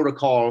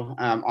protocol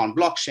on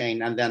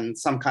blockchain and then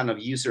some kind of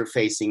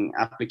user-facing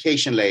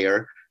application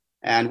layer,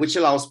 and which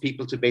allows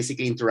people to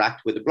basically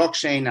interact with the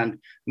blockchain and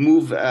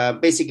move,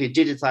 basically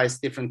digitize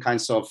different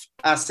kinds of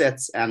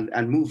assets and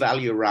move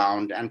value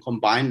around and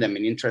combine them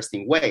in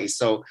interesting ways.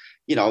 So,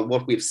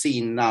 what we've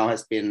seen now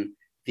has been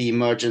the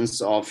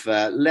emergence of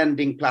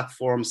lending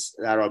platforms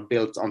that are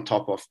built on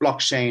top of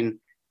blockchain.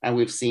 And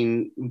we've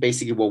seen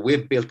basically what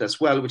we've built as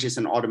well, which is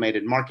an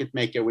automated market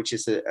maker, which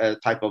is a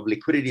type of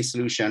liquidity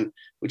solution,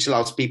 which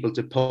allows people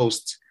to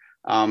post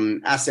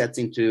assets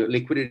into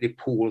liquidity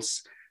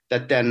pools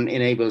that then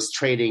enables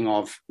trading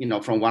of,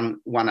 from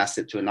one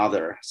asset to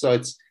another. So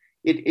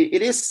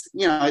it is,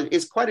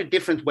 it's quite a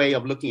different way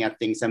of looking at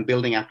things and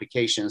building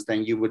applications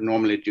than you would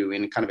normally do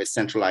in kind of a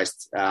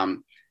centralized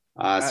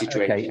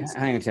situation. Okay,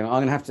 hang on, Tim.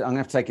 I'm gonna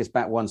have to take us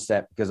back one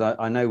step because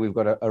I know we've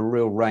got a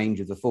real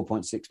range of the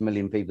 4.6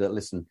 million people that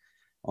listen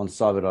on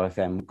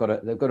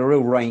Cyber.fm. They've got a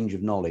real range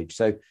of knowledge.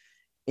 So,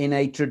 in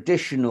a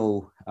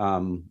traditional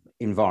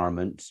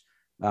environment,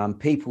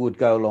 people would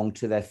go along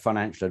to their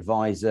financial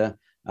advisor.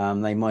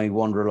 They may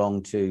wander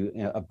along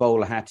to a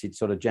bowler-hatted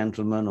sort of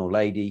gentleman or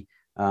lady,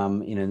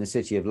 in the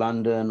city of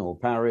London or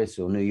Paris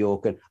or New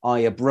York, and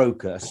a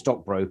broker, a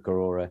stockbroker,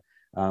 or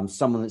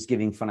someone that's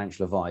giving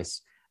financial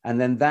advice. And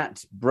then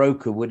that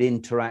broker would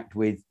interact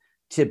with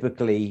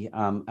typically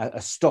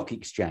a stock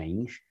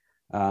exchange,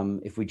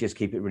 if we just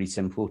keep it really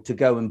simple, to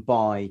go and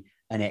buy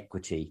an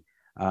equity.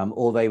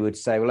 Or they would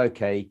say, well,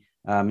 okay,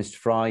 Mr.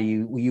 Fry,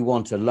 you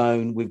want a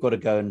loan, we've got to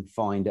go and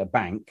find a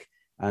bank.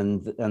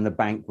 And the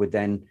bank would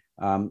then,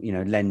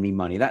 lend me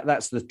money.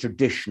 That's the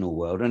traditional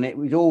world. And it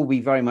would all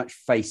be very much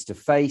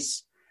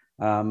face-to-face.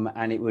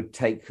 And it would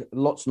take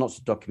lots and lots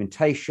of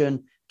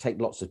documentation,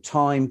 take lots of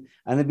time.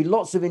 And there'd be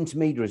lots of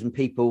intermediaries and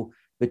people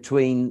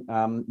between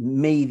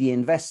me, the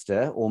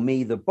investor, or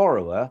me, the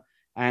borrower,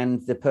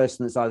 and the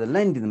person that's either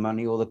lending the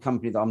money or the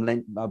company that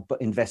I'm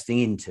investing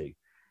into.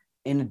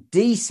 In a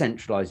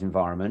decentralized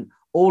environment,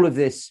 all of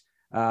this,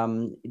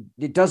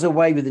 it does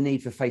away with the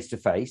need for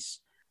face-to-face.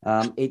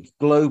 It's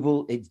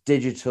global, it's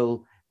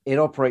digital, it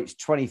operates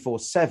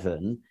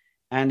 24/7,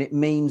 and it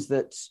means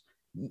that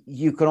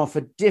you can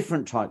offer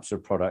different types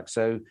of products.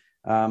 So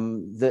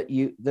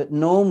that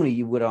normally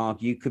you would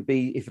argue could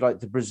be, if you like,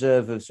 the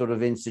preserve of sort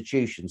of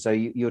institutions. So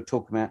you're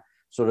talking about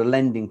sort of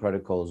lending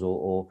protocols,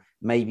 or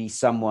maybe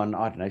someone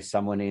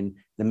in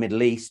the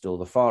Middle East or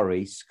the Far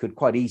East could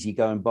quite easily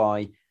go and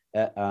buy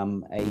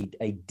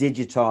a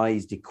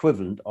digitized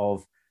equivalent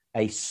of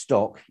a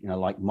stock,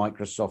 like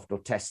Microsoft or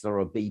Tesla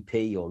or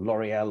BP or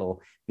L'Oreal or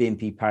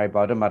BNP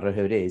Paribas, no matter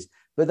who it is,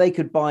 but they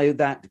could buy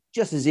that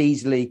just as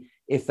easily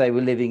if they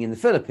were living in the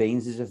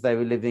Philippines as if they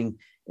were living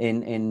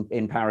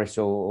in Paris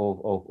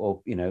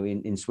or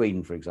in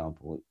Sweden, for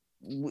example.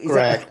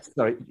 Correct.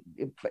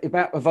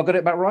 Have I got it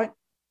about right?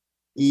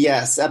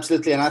 Yes,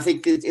 absolutely. And I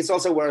think it's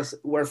also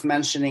worth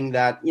mentioning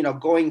that,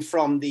 going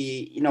from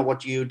the,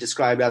 what you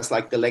described as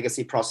like the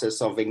legacy process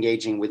of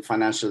engaging with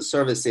financial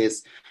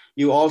services,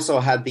 you also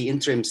had the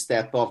interim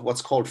step of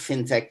what's called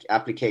fintech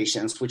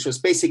applications, which was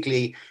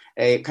basically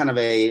a kind of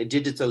a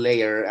digital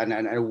layer and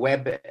a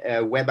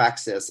web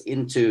access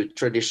into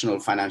traditional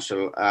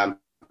financial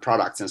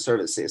products and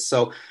services.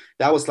 So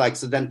that was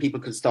so then people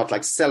could start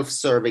like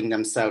self-serving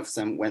themselves,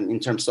 and when in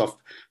terms of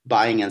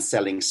buying and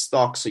selling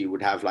stock. So you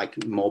would have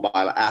like mobile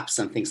apps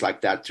and things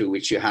like that through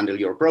which you handle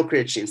your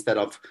brokerage instead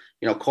of,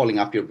 calling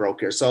up your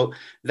broker. So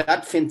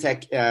that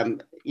fintech,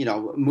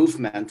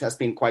 movement has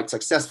been quite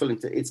successful.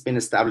 It's been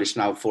established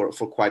now for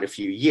quite a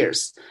few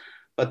years.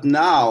 But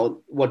now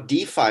what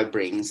DeFi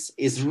brings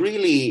is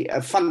really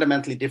a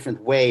fundamentally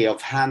different way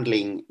of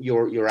handling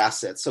your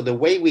assets. So the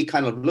way we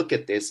kind of look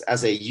at this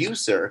as a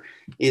user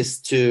is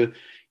to,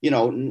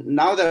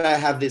 now that I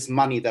have this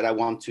money that I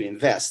want to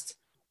invest,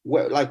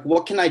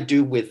 what can I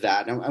do with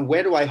that? And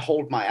where do I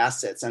hold my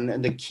assets?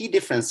 And the key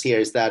difference here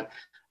is that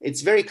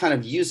it's very kind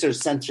of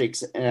user-centric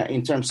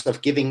in terms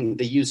of giving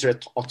the user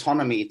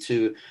autonomy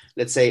to,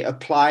 let's say,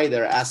 apply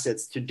their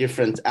assets to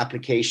different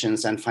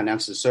applications and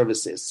financial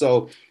services.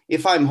 So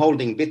if I'm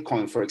holding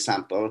Bitcoin, for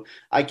example,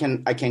 I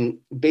can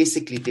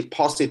basically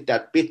deposit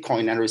that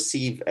Bitcoin and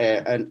receive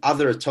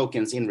other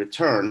tokens in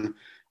return,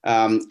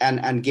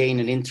 and gain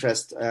an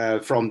interest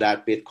from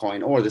that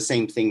Bitcoin, or the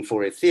same thing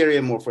for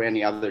Ethereum or for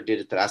any other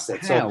digital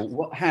asset.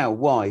 How?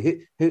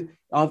 Why?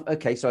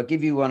 Okay, so I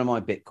give you one of my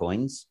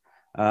Bitcoins.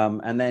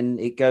 And then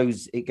it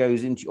goes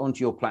onto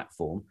your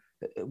platform.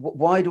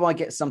 Why do I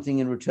get something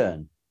in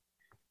return?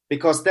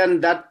 Because then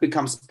that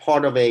becomes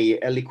part of a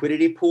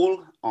liquidity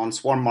pool on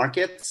Swarm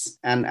markets,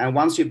 and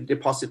once you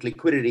deposit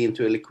liquidity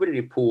into a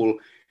liquidity pool,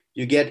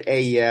 you get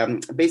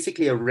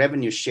basically a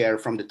revenue share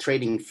from the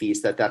trading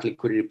fees that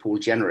liquidity pool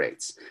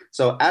generates.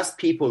 So as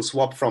people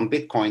swap from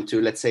Bitcoin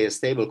to, let's say, a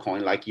stable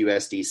coin like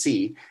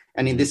USDC,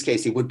 and in this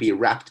case it would be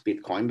wrapped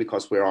Bitcoin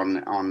because we're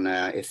on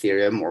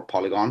Ethereum or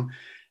Polygon.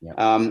 Yep.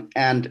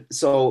 And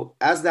so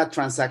as that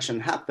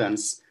transaction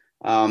happens,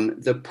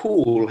 the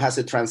pool has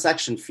a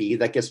transaction fee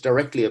that gets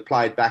directly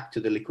applied back to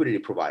the liquidity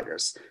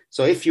providers.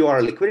 So if you are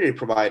a liquidity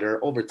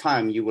provider, over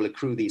time you will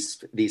accrue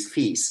these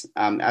fees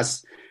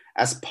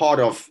as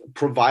part of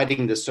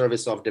providing the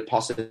service of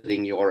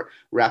depositing your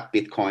wrapped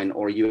Bitcoin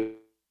or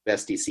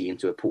USDC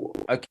into a pool.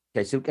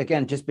 Okay, so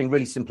again, just being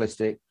really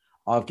simplistic,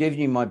 I've given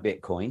you my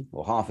Bitcoin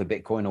or half a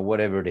Bitcoin or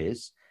whatever it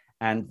is,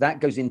 and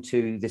that goes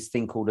into this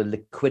thing called a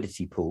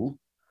liquidity pool.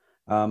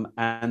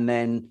 And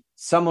then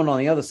someone on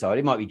the other side,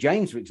 it might be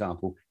James, for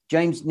example.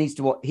 James needs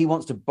to he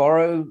wants to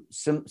borrow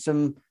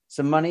some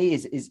money.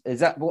 Is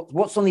that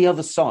what's on the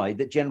other side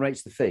that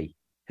generates the fee?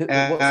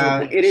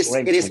 It's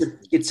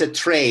a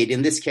trade.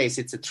 In this case,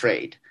 it's a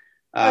trade.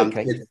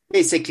 Okay.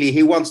 Basically,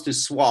 he wants to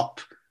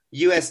swap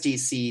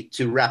USDC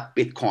to wrap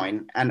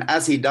Bitcoin, and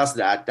as he does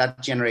that,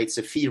 that generates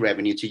a fee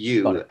revenue to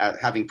you,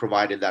 having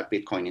provided that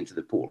Bitcoin into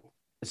the pool.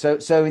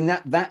 So in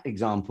that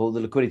example,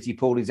 the liquidity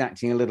pool is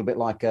acting a little bit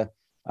like a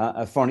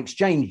foreign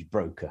exchange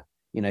broker.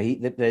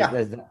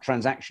 There's that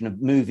transaction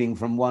of moving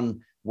from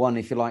one,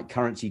 if you like,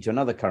 currency to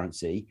another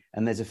currency,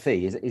 and there's a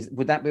fee.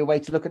 Would that be a way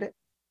to look at it?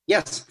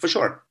 Yes, for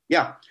sure.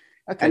 Yeah.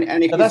 Okay.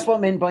 And that's what I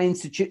meant by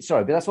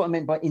that's what I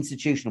meant by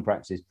institutional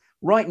practices.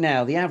 Right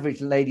now, the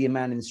average lady and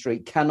man in the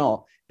street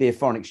cannot be a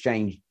foreign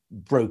exchange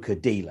broker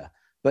dealer.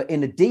 But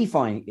in a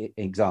DeFi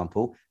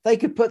example, they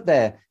could put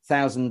their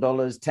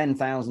 $1,000,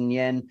 10,000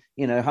 yen,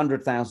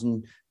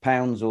 100,000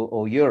 pounds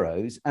or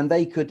euros, and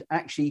they could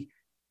actually,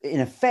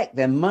 in effect,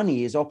 their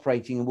money is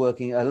operating and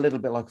working a little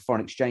bit like a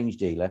foreign exchange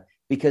dealer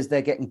because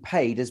they're getting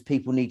paid as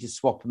people need to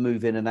swap and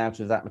move in and out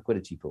of that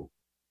liquidity pool.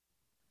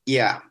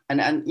 Yeah,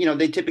 and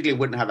they typically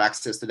wouldn't have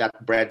access to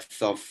that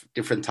breadth of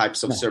different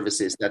types of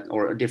services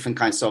or different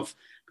kinds of,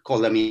 call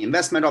them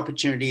investment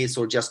opportunities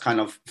or just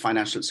kind of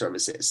financial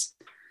services.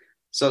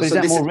 So is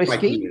that more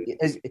risky?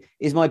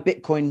 Is my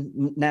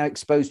Bitcoin now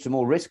exposed to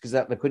more risk because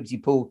that liquidity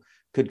pool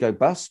could go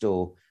bust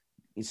or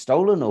is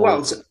stolen? Or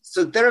well,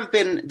 so there have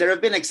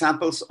been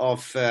examples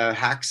of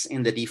hacks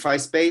in the DeFi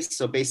space.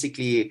 So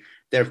basically,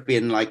 there have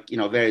been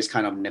various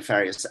kind of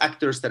nefarious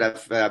actors that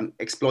have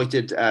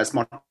exploited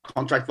smart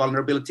contract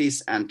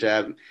vulnerabilities,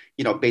 and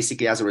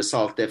basically as a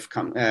result, they've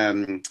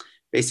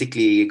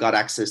basically got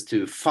access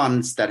to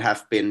funds that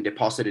have been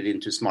deposited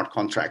into smart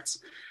contracts.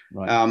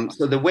 Right.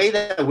 So the way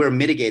that we're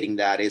mitigating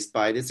that is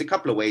there's a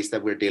couple of ways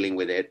that we're dealing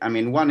with it. I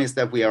mean, one is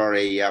that we are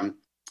a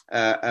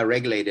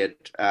regulated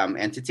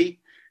entity.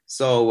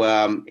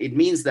 So it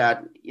means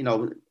that,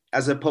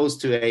 as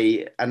opposed to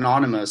a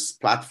anonymous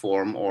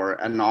platform or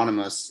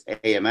anonymous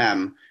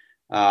AMM,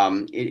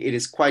 it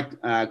is quite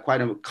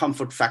a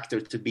comfort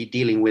factor to be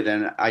dealing with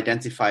an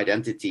identified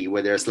entity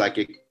where there's like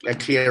a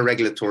clear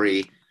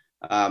regulatory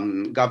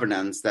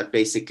governance that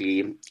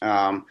basically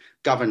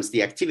governs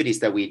the activities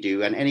that we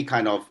do, and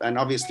and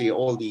obviously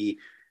all the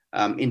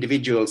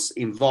individuals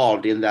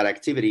involved in that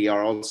activity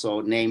are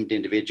also named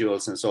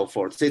individuals and so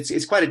forth. So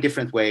it's quite a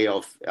different way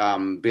of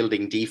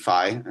building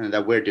DeFi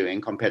that we're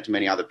doing compared to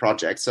many other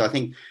projects. So I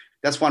think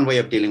that's one way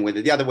of dealing with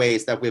it. The other way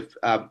is that we've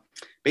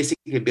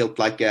basically built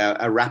like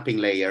a wrapping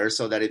layer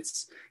so that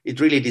it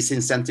really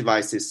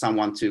disincentivizes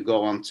someone to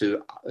go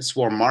onto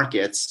Swarm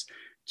markets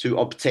to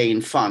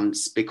obtain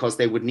funds because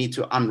they would need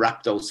to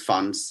unwrap those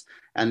funds.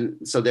 And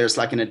so there's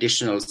like an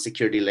additional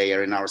security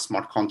layer in our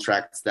smart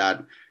contracts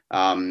that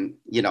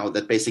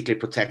that basically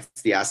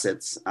protects the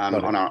assets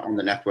on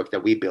the network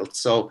that we built.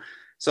 So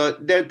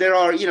there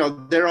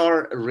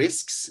are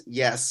risks,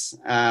 yes,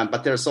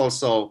 but there's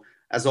also,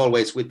 as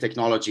always with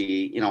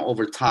technology,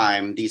 over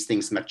time these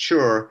things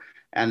mature,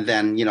 and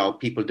then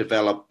people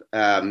develop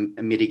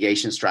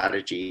mitigation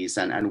strategies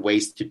and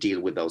ways to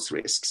deal with those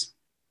risks.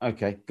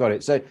 Okay, got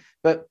it. So,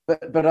 but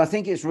I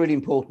think it's really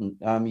important.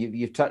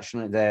 You've touched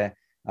on it there.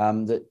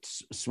 That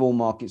small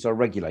markets are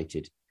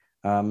regulated.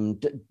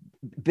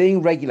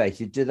 Being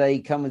regulated, do they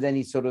come with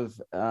any sort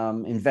of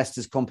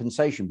investors'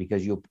 compensation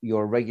because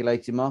you're a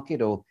regulated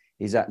market, or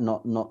is that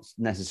not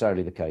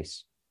necessarily the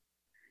case?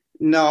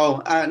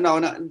 No,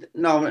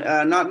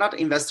 not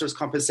investors'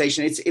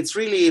 compensation. It's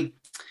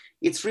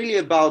really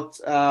about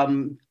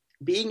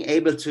being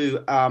able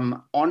to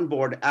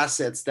onboard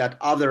assets that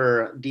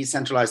other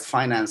decentralized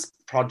finance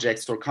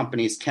projects or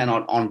companies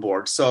cannot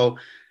onboard. So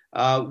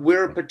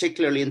we're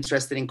particularly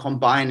interested in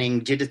combining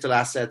digital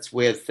assets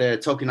with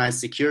tokenized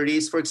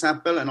securities, for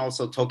example, and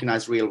also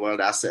tokenized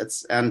real-world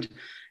assets. And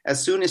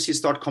as soon as you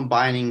start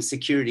combining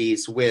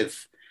securities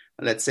with,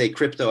 let's say,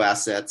 crypto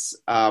assets,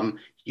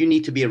 you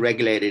need to be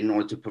regulated in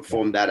order to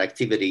perform that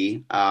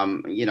activity,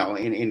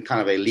 in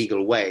kind of a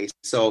legal way.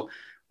 So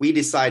we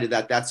decided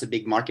that that's a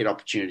big market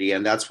opportunity,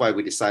 and that's why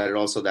we decided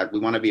also that we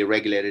want to be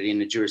regulated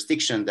in a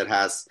jurisdiction that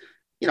has,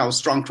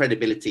 strong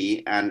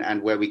credibility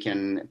and where we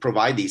can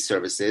provide these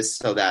services,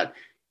 so that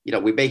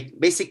we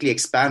basically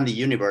expand the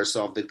universe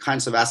of the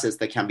kinds of assets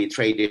that can be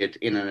traded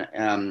in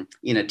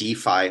a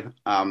DeFi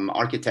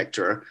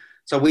architecture.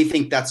 So we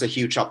think that's a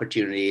huge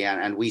opportunity,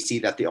 and we see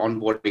that the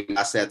onboarding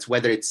assets,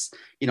 whether it's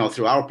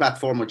through our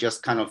platform or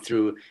just kind of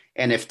through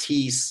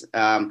NFTs,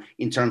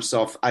 in terms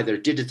of either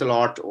digital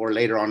art, or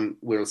later on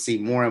we'll see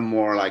more and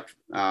more like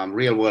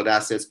real world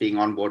assets being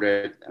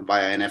onboarded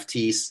via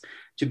NFTs.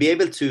 To be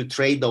able to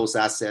trade those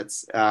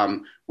assets,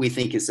 we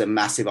think is a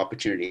massive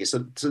opportunity. So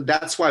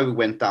that's why we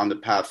went down the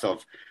path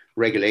of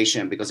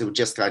regulation, because it was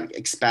just like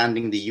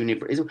expanding the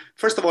universe.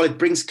 First of all, it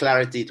brings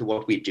clarity to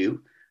what we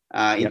do.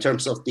 In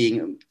terms of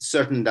being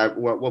certain that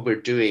what we're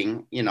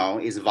doing,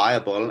 is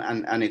viable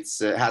and it's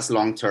has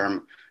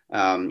long-term,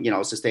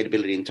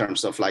 sustainability in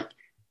terms of like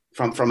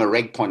from a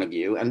reg point of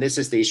view. And this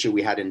is the issue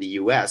we had in the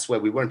US, where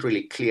we weren't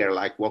really clear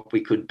like what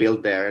we could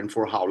build there and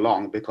for how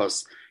long,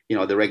 because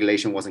the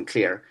regulation wasn't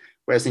clear.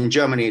 Whereas in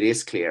Germany it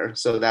is clear,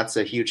 so that's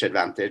a huge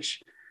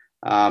advantage.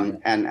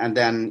 And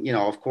then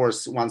of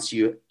course, once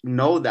you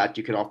know that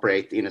you can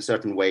operate in a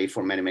certain way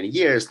for many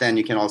years, then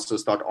you can also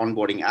start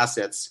onboarding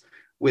assets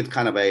with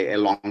kind of a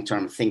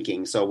long-term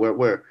thinking. So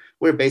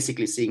we're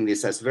basically seeing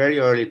this as very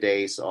early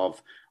days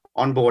of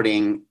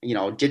onboarding,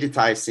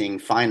 digitizing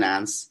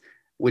finance,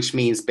 which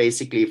means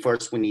basically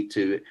first we need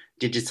to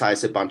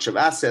digitize a bunch of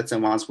assets,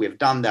 and once we've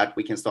done that,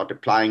 we can start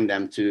applying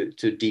them to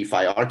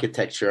DeFi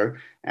architecture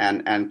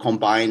and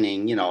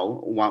combining,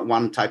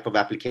 one type of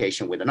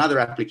application with another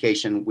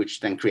application, which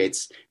then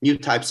creates new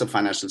types of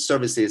financial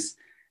services.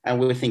 And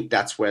we think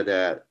that's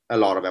where a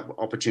lot of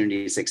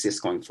opportunities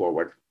exist going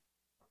forward.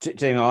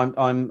 Timo,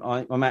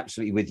 I'm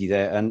absolutely with you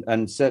there,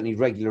 and certainly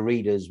regular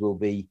readers will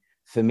be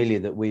familiar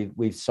that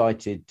we've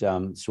cited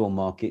Swan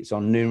Markets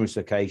on numerous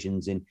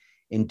occasions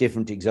in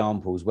different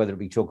examples, whether it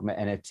be talking about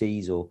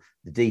NFTs or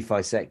the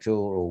DeFi sector,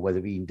 or whether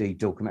we indeed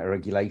talking about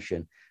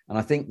regulation. And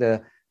I think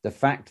the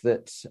fact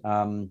that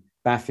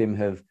BaFin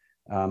have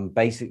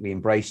basically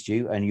embraced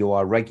you and you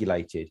are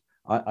regulated,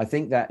 I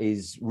think that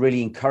is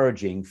really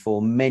encouraging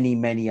for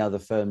many other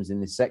firms in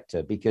this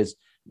sector, because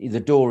the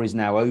door is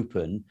now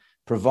open,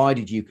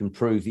 provided you can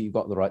prove that you've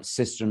got the right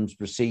systems,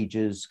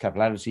 procedures,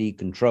 capitality,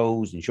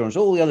 controls, insurance,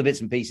 all the other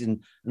bits and pieces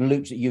and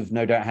loops that you've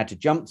no doubt had to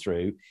jump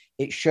through.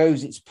 It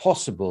shows it's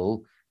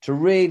possible to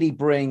really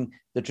bring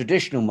the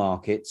traditional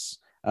markets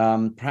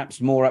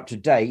perhaps more up to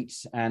date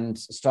and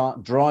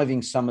start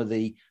driving some of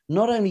the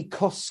not only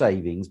cost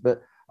savings,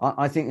 but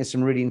I think there's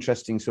some really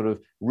interesting sort of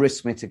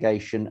risk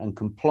mitigation and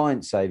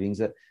compliance savings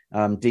that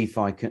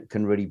DeFi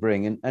can really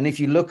bring. And if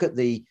you look at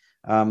the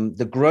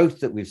growth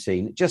that we've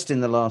seen just in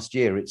the last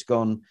year, it's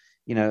gone,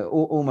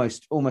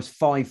 almost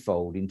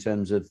fivefold in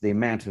terms of the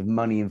amount of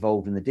money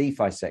involved in the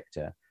DeFi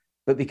sector.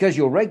 But because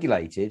you're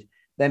regulated,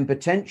 then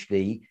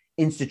potentially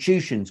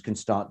institutions can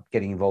start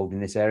getting involved in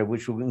this area,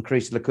 which will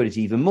increase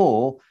liquidity even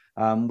more,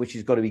 which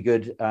has got to be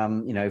good,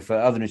 for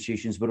other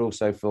institutions, but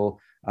also for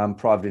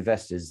private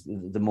investors.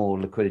 The more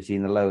liquidity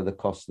and the lower the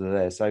costs that are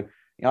there. So,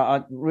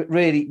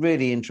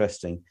 really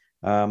interesting.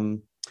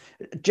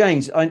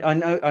 James,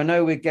 I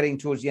know we're getting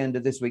towards the end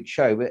of this week's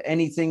show, but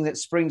anything that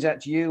springs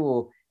out to you,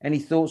 or any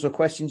thoughts or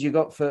questions you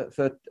got for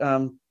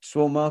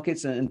Swan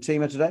Markets and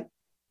Timo today?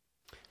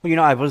 Well,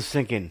 I was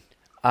thinking,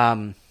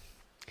 give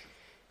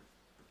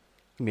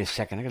me a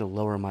second, I got to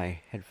lower my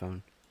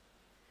headphone.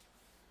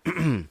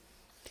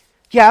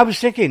 Yeah, I was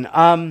thinking,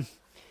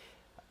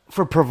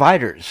 for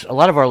providers, a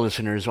lot of our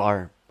listeners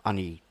are on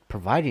the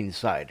providing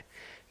side,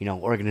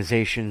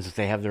 organizations, if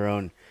they have their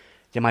own.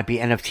 There might be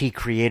NFT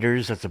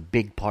creators. That's a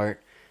big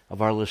part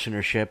of our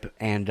listenership.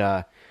 And,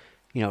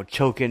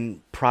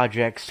 token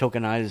projects,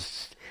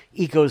 tokenized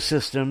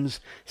ecosystems.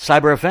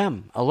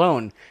 CyberFM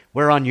alone,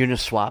 we're on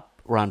Uniswap.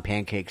 We're on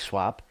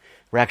PancakeSwap.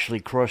 We're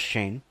actually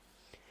cross-chain.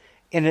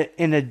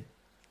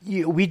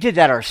 We did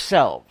that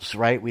ourselves,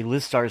 right? We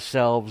list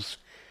ourselves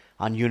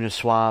on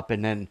Uniswap,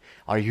 and then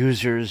our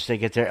users, they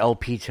get their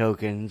LP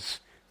tokens.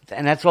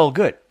 And that's all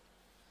good.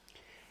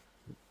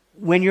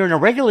 when you're in a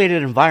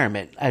regulated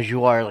environment, as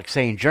you are, like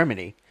say in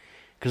Germany,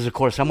 because of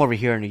course I'm over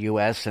here in the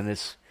U.S. and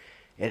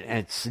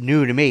it's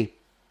new to me.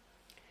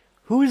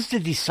 Who is the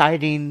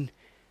deciding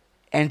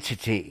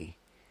entity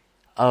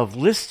of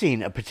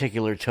listing a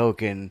particular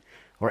token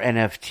or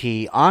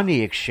NFT on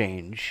the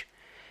exchange?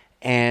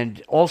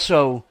 And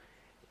also,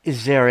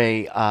 is there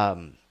a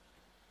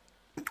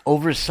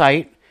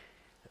oversight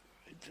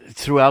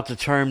throughout the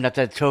term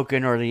that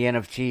token or the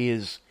NFT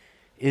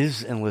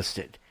is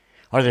enlisted?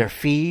 Are there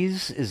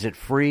fees? Is it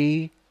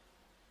free?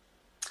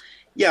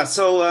 Yeah,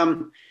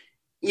 so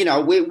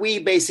we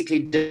basically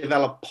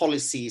develop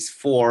policies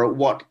for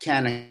what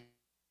can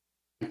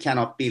and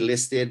cannot be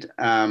listed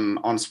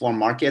on Swarm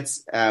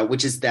markets,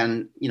 which is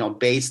then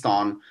based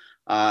on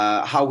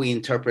how we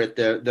interpret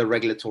the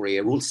regulatory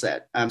rule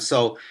set.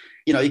 So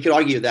you could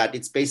argue that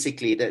it's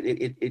basically that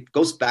it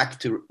goes back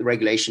to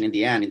regulation in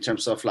the end in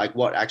terms of like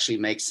what actually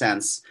makes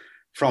sense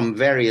from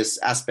various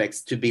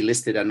aspects to be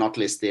listed and not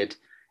listed.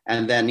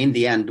 And then in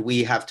the end,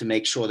 we have to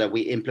make sure that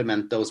we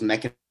implement those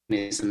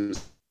mechanisms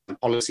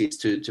and policies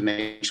to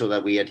make sure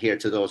that we adhere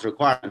to those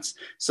requirements.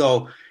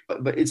 So,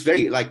 but it's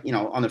very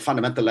on a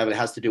fundamental level, it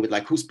has to do with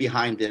like who's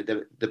behind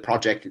the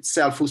project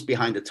itself, who's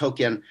behind the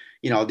token,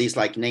 these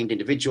like named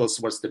individuals,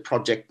 what's the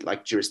project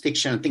like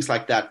jurisdiction, things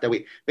like that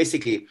we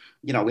basically,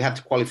 we have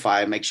to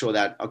qualify and make sure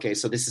that, okay,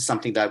 so this is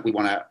something that we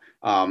want to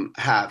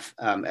have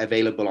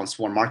available on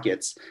Swarm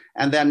markets.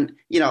 And then,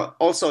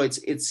 also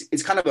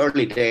it's kind of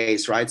early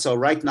days, right? So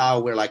right now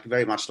we're like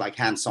very much like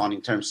hands-on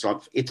in terms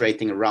of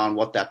iterating around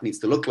what that needs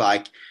to look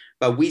like.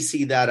 But we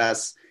see that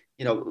as,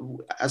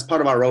 as part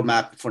of our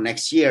roadmap for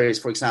next year is,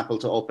 for example,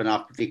 to open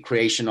up the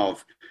creation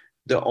of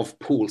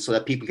pools so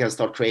that people can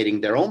start creating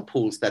their own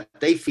pools that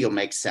they feel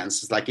make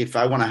sense. It's like if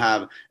I want to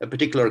have a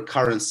particular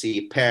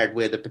currency paired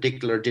with a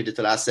particular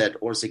digital asset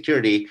or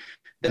security,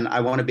 then I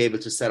want to be able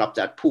to set up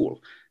that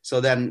pool. So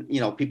then,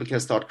 people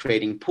can start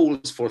creating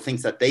pools for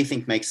things that they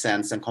think make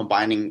sense and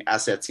combining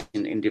assets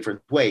in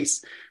different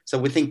ways. So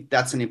we think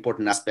that's an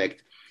important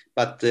aspect.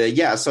 But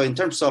so in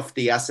terms of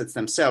the assets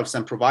themselves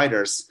and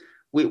providers,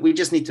 we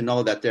just need to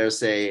know that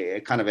there's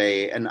a kind of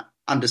an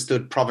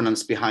understood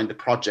provenance behind the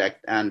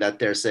project and that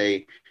there's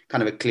a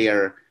kind of a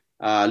clear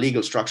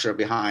legal structure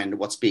behind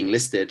what's being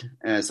listed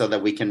so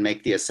that we can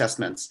make the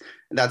assessments.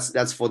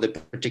 That's for the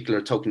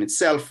particular token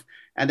itself.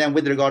 And then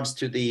with regards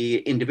to the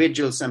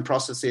individuals and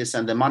processes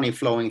and the money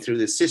flowing through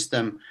the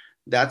system,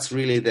 that's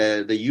really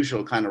the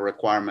usual kind of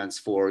requirements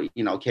for,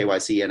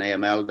 KYC and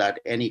AML that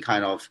any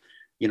kind of,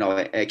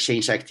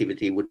 exchange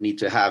activity would need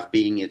to have,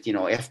 being it,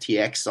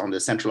 FTX on the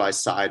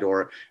centralized side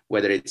or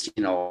whether it's,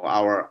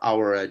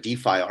 our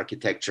DeFi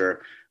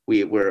architecture.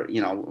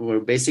 We're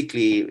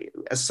basically,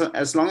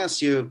 as long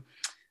as you,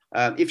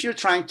 if you're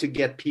trying to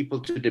get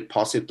people to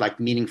deposit like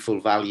meaningful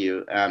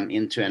value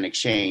into an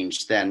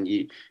exchange, then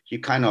you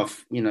kind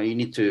of, you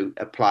need to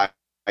apply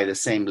the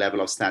same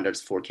level of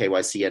standards for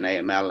KYC and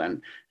AML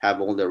and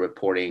have all the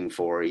reporting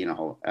for,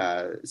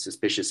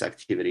 suspicious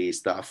activity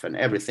stuff and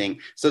everything.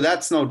 So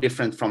that's no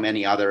different from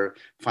any other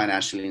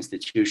financial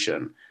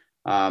institution.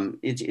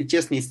 It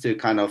just needs to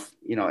kind of,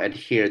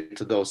 adhere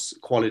to those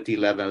quality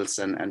levels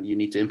and you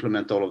need to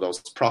implement all of those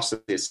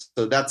processes.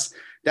 So that's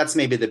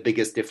maybe the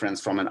biggest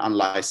difference from an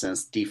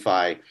unlicensed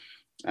DeFi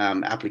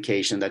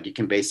application, that you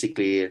can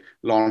basically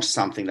launch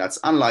something that's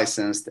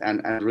unlicensed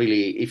and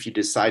really, if you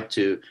decide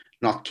to,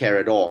 not care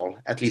at all,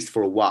 at least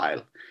for a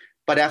while.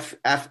 But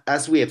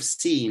as we have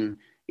seen,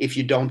 if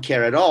you don't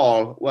care at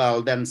all,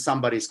 well, then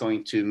somebody's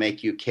going to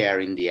make you care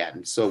in the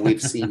end. So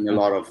we've seen a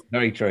lot of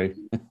very true,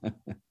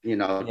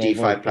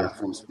 DeFi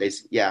platforms.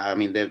 I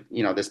mean,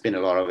 there's been a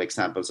lot of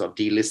examples of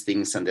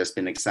delistings, and there's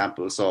been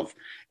examples of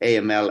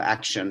AML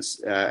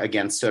actions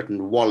against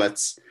certain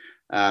wallets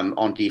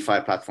on DeFi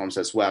platforms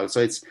as well.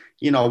 So it's,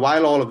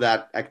 while all of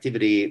that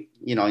activity,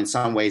 in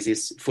some ways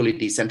is fully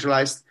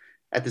decentralized,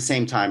 at the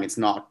same time, it's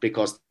not,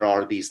 because there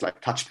are these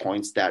like touch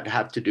points that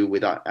have to do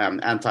with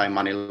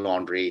anti-money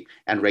laundering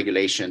and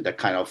regulation that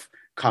kind of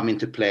come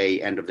into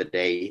play end of the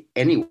day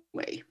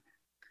anyway.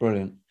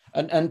 Brilliant.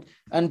 And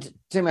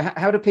Tim,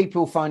 how do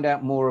people find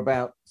out more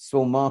about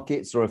Swarm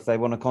markets, or if they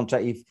want to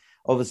contact you?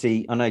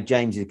 Obviously, I know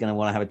James is going to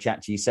want to have a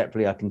chat to you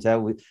separately, I can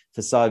tell,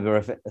 for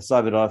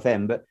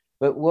Cyber.fm,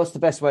 but what's the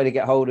best way to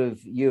get hold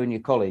of you and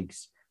your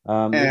colleagues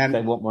if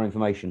they want more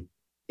information?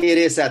 It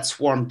is at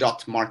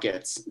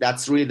swarm.markets.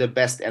 That's really the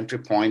best entry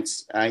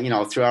points,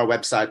 through our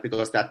website,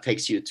 because that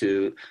takes you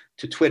to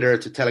Twitter,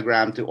 to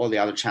Telegram, to all the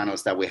other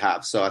channels that we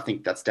have. So I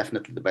think that's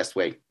definitely the best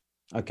way.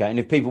 Okay. And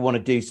if people want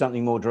to do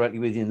something more directly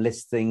with you and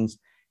list things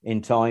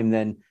in time,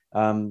 then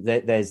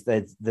there's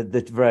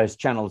the various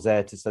channels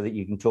there so that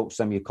you can talk to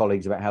some of your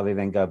colleagues about how they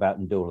then go about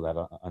and do all of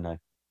that, I know.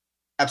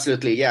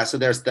 Absolutely, yeah. So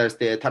there's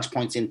the touch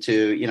points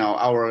into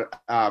our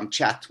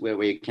chat, where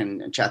we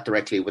can chat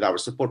directly with our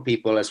support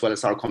people as well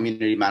as our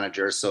community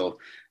managers. So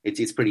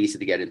it's pretty easy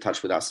to get in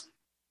touch with us.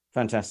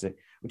 Fantastic.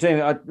 Well,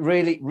 Jamie,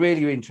 really,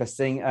 really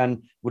interesting,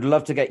 and would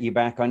love to get you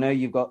back. I know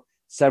you've got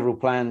several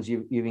plans.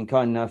 You've been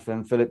kind enough,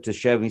 Philip, to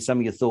share with me some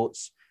of your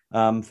thoughts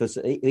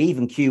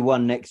even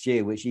Q1 next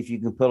year, which if you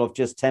can pull off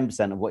just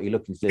 10% of what you're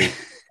looking to do,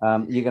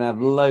 you're going to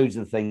have loads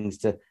of things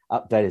to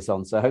update us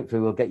on. So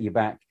hopefully we'll get you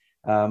back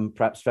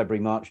perhaps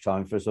February, March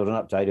time for a sort of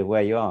an update of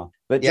where you are.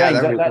 But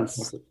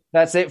James,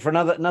 that's it for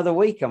another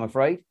week, I'm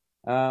afraid.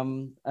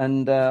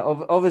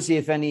 Obviously,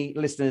 if any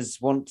listeners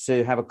want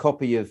to have a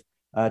copy of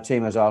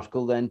Timo's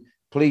article, then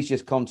please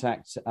just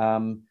contact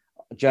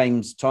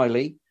James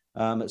Tiley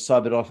at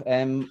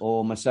Cyber.fm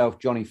or myself,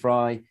 Johnny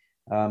Fry,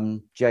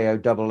 JONNYFRY.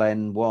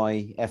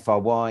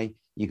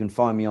 You can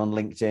find me on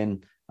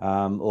LinkedIn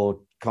or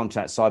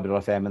contact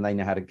Cyber.fm, and they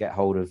know how to get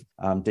hold of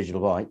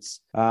Digital Bytes.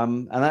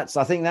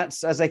 I think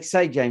that's, as they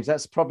say, James,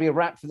 that's probably a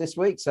wrap for this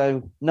week.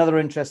 So another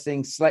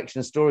interesting selection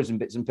of stories and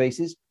bits and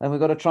pieces. And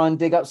we've got to try and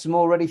dig up some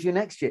more ready for you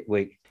next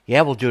week.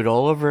 Yeah, we'll do it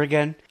all over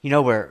again.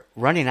 We're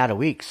running out of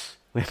weeks.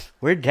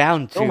 We're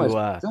down to...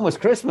 It's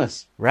almost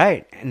Christmas.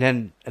 Right. And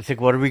then I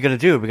think, what are we going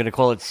to do? Are we going to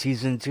call it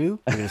season 2?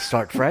 We're going to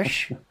start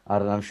fresh? I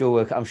don't know.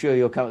 I'm sure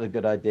you'll come up with a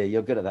good idea.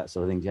 You're good at that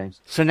sort of thing,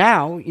 James. So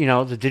now,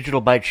 the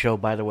Digital Byte Show,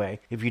 by the way,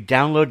 if you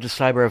download the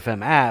Cyber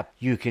FM app,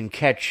 you can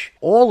catch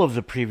all of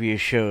the previous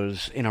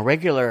shows in a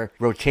regular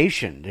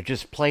rotation. They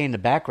just play in the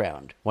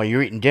background while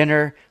you're eating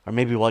dinner, or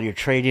maybe while you're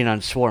trading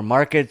on Swarm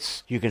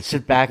Markets. You can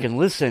sit back and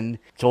listen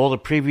to all the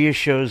previous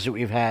shows that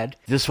we've had.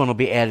 This one will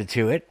be added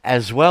to it,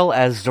 as well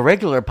as the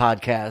regular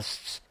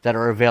podcasts that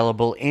are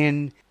available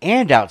in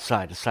and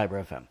outside of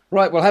Cyber FM.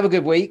 Right, well, have a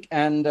good week,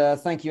 and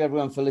thank you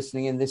everyone for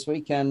listening in this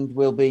week, and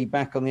we'll be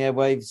back on the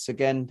airwaves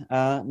again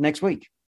next week.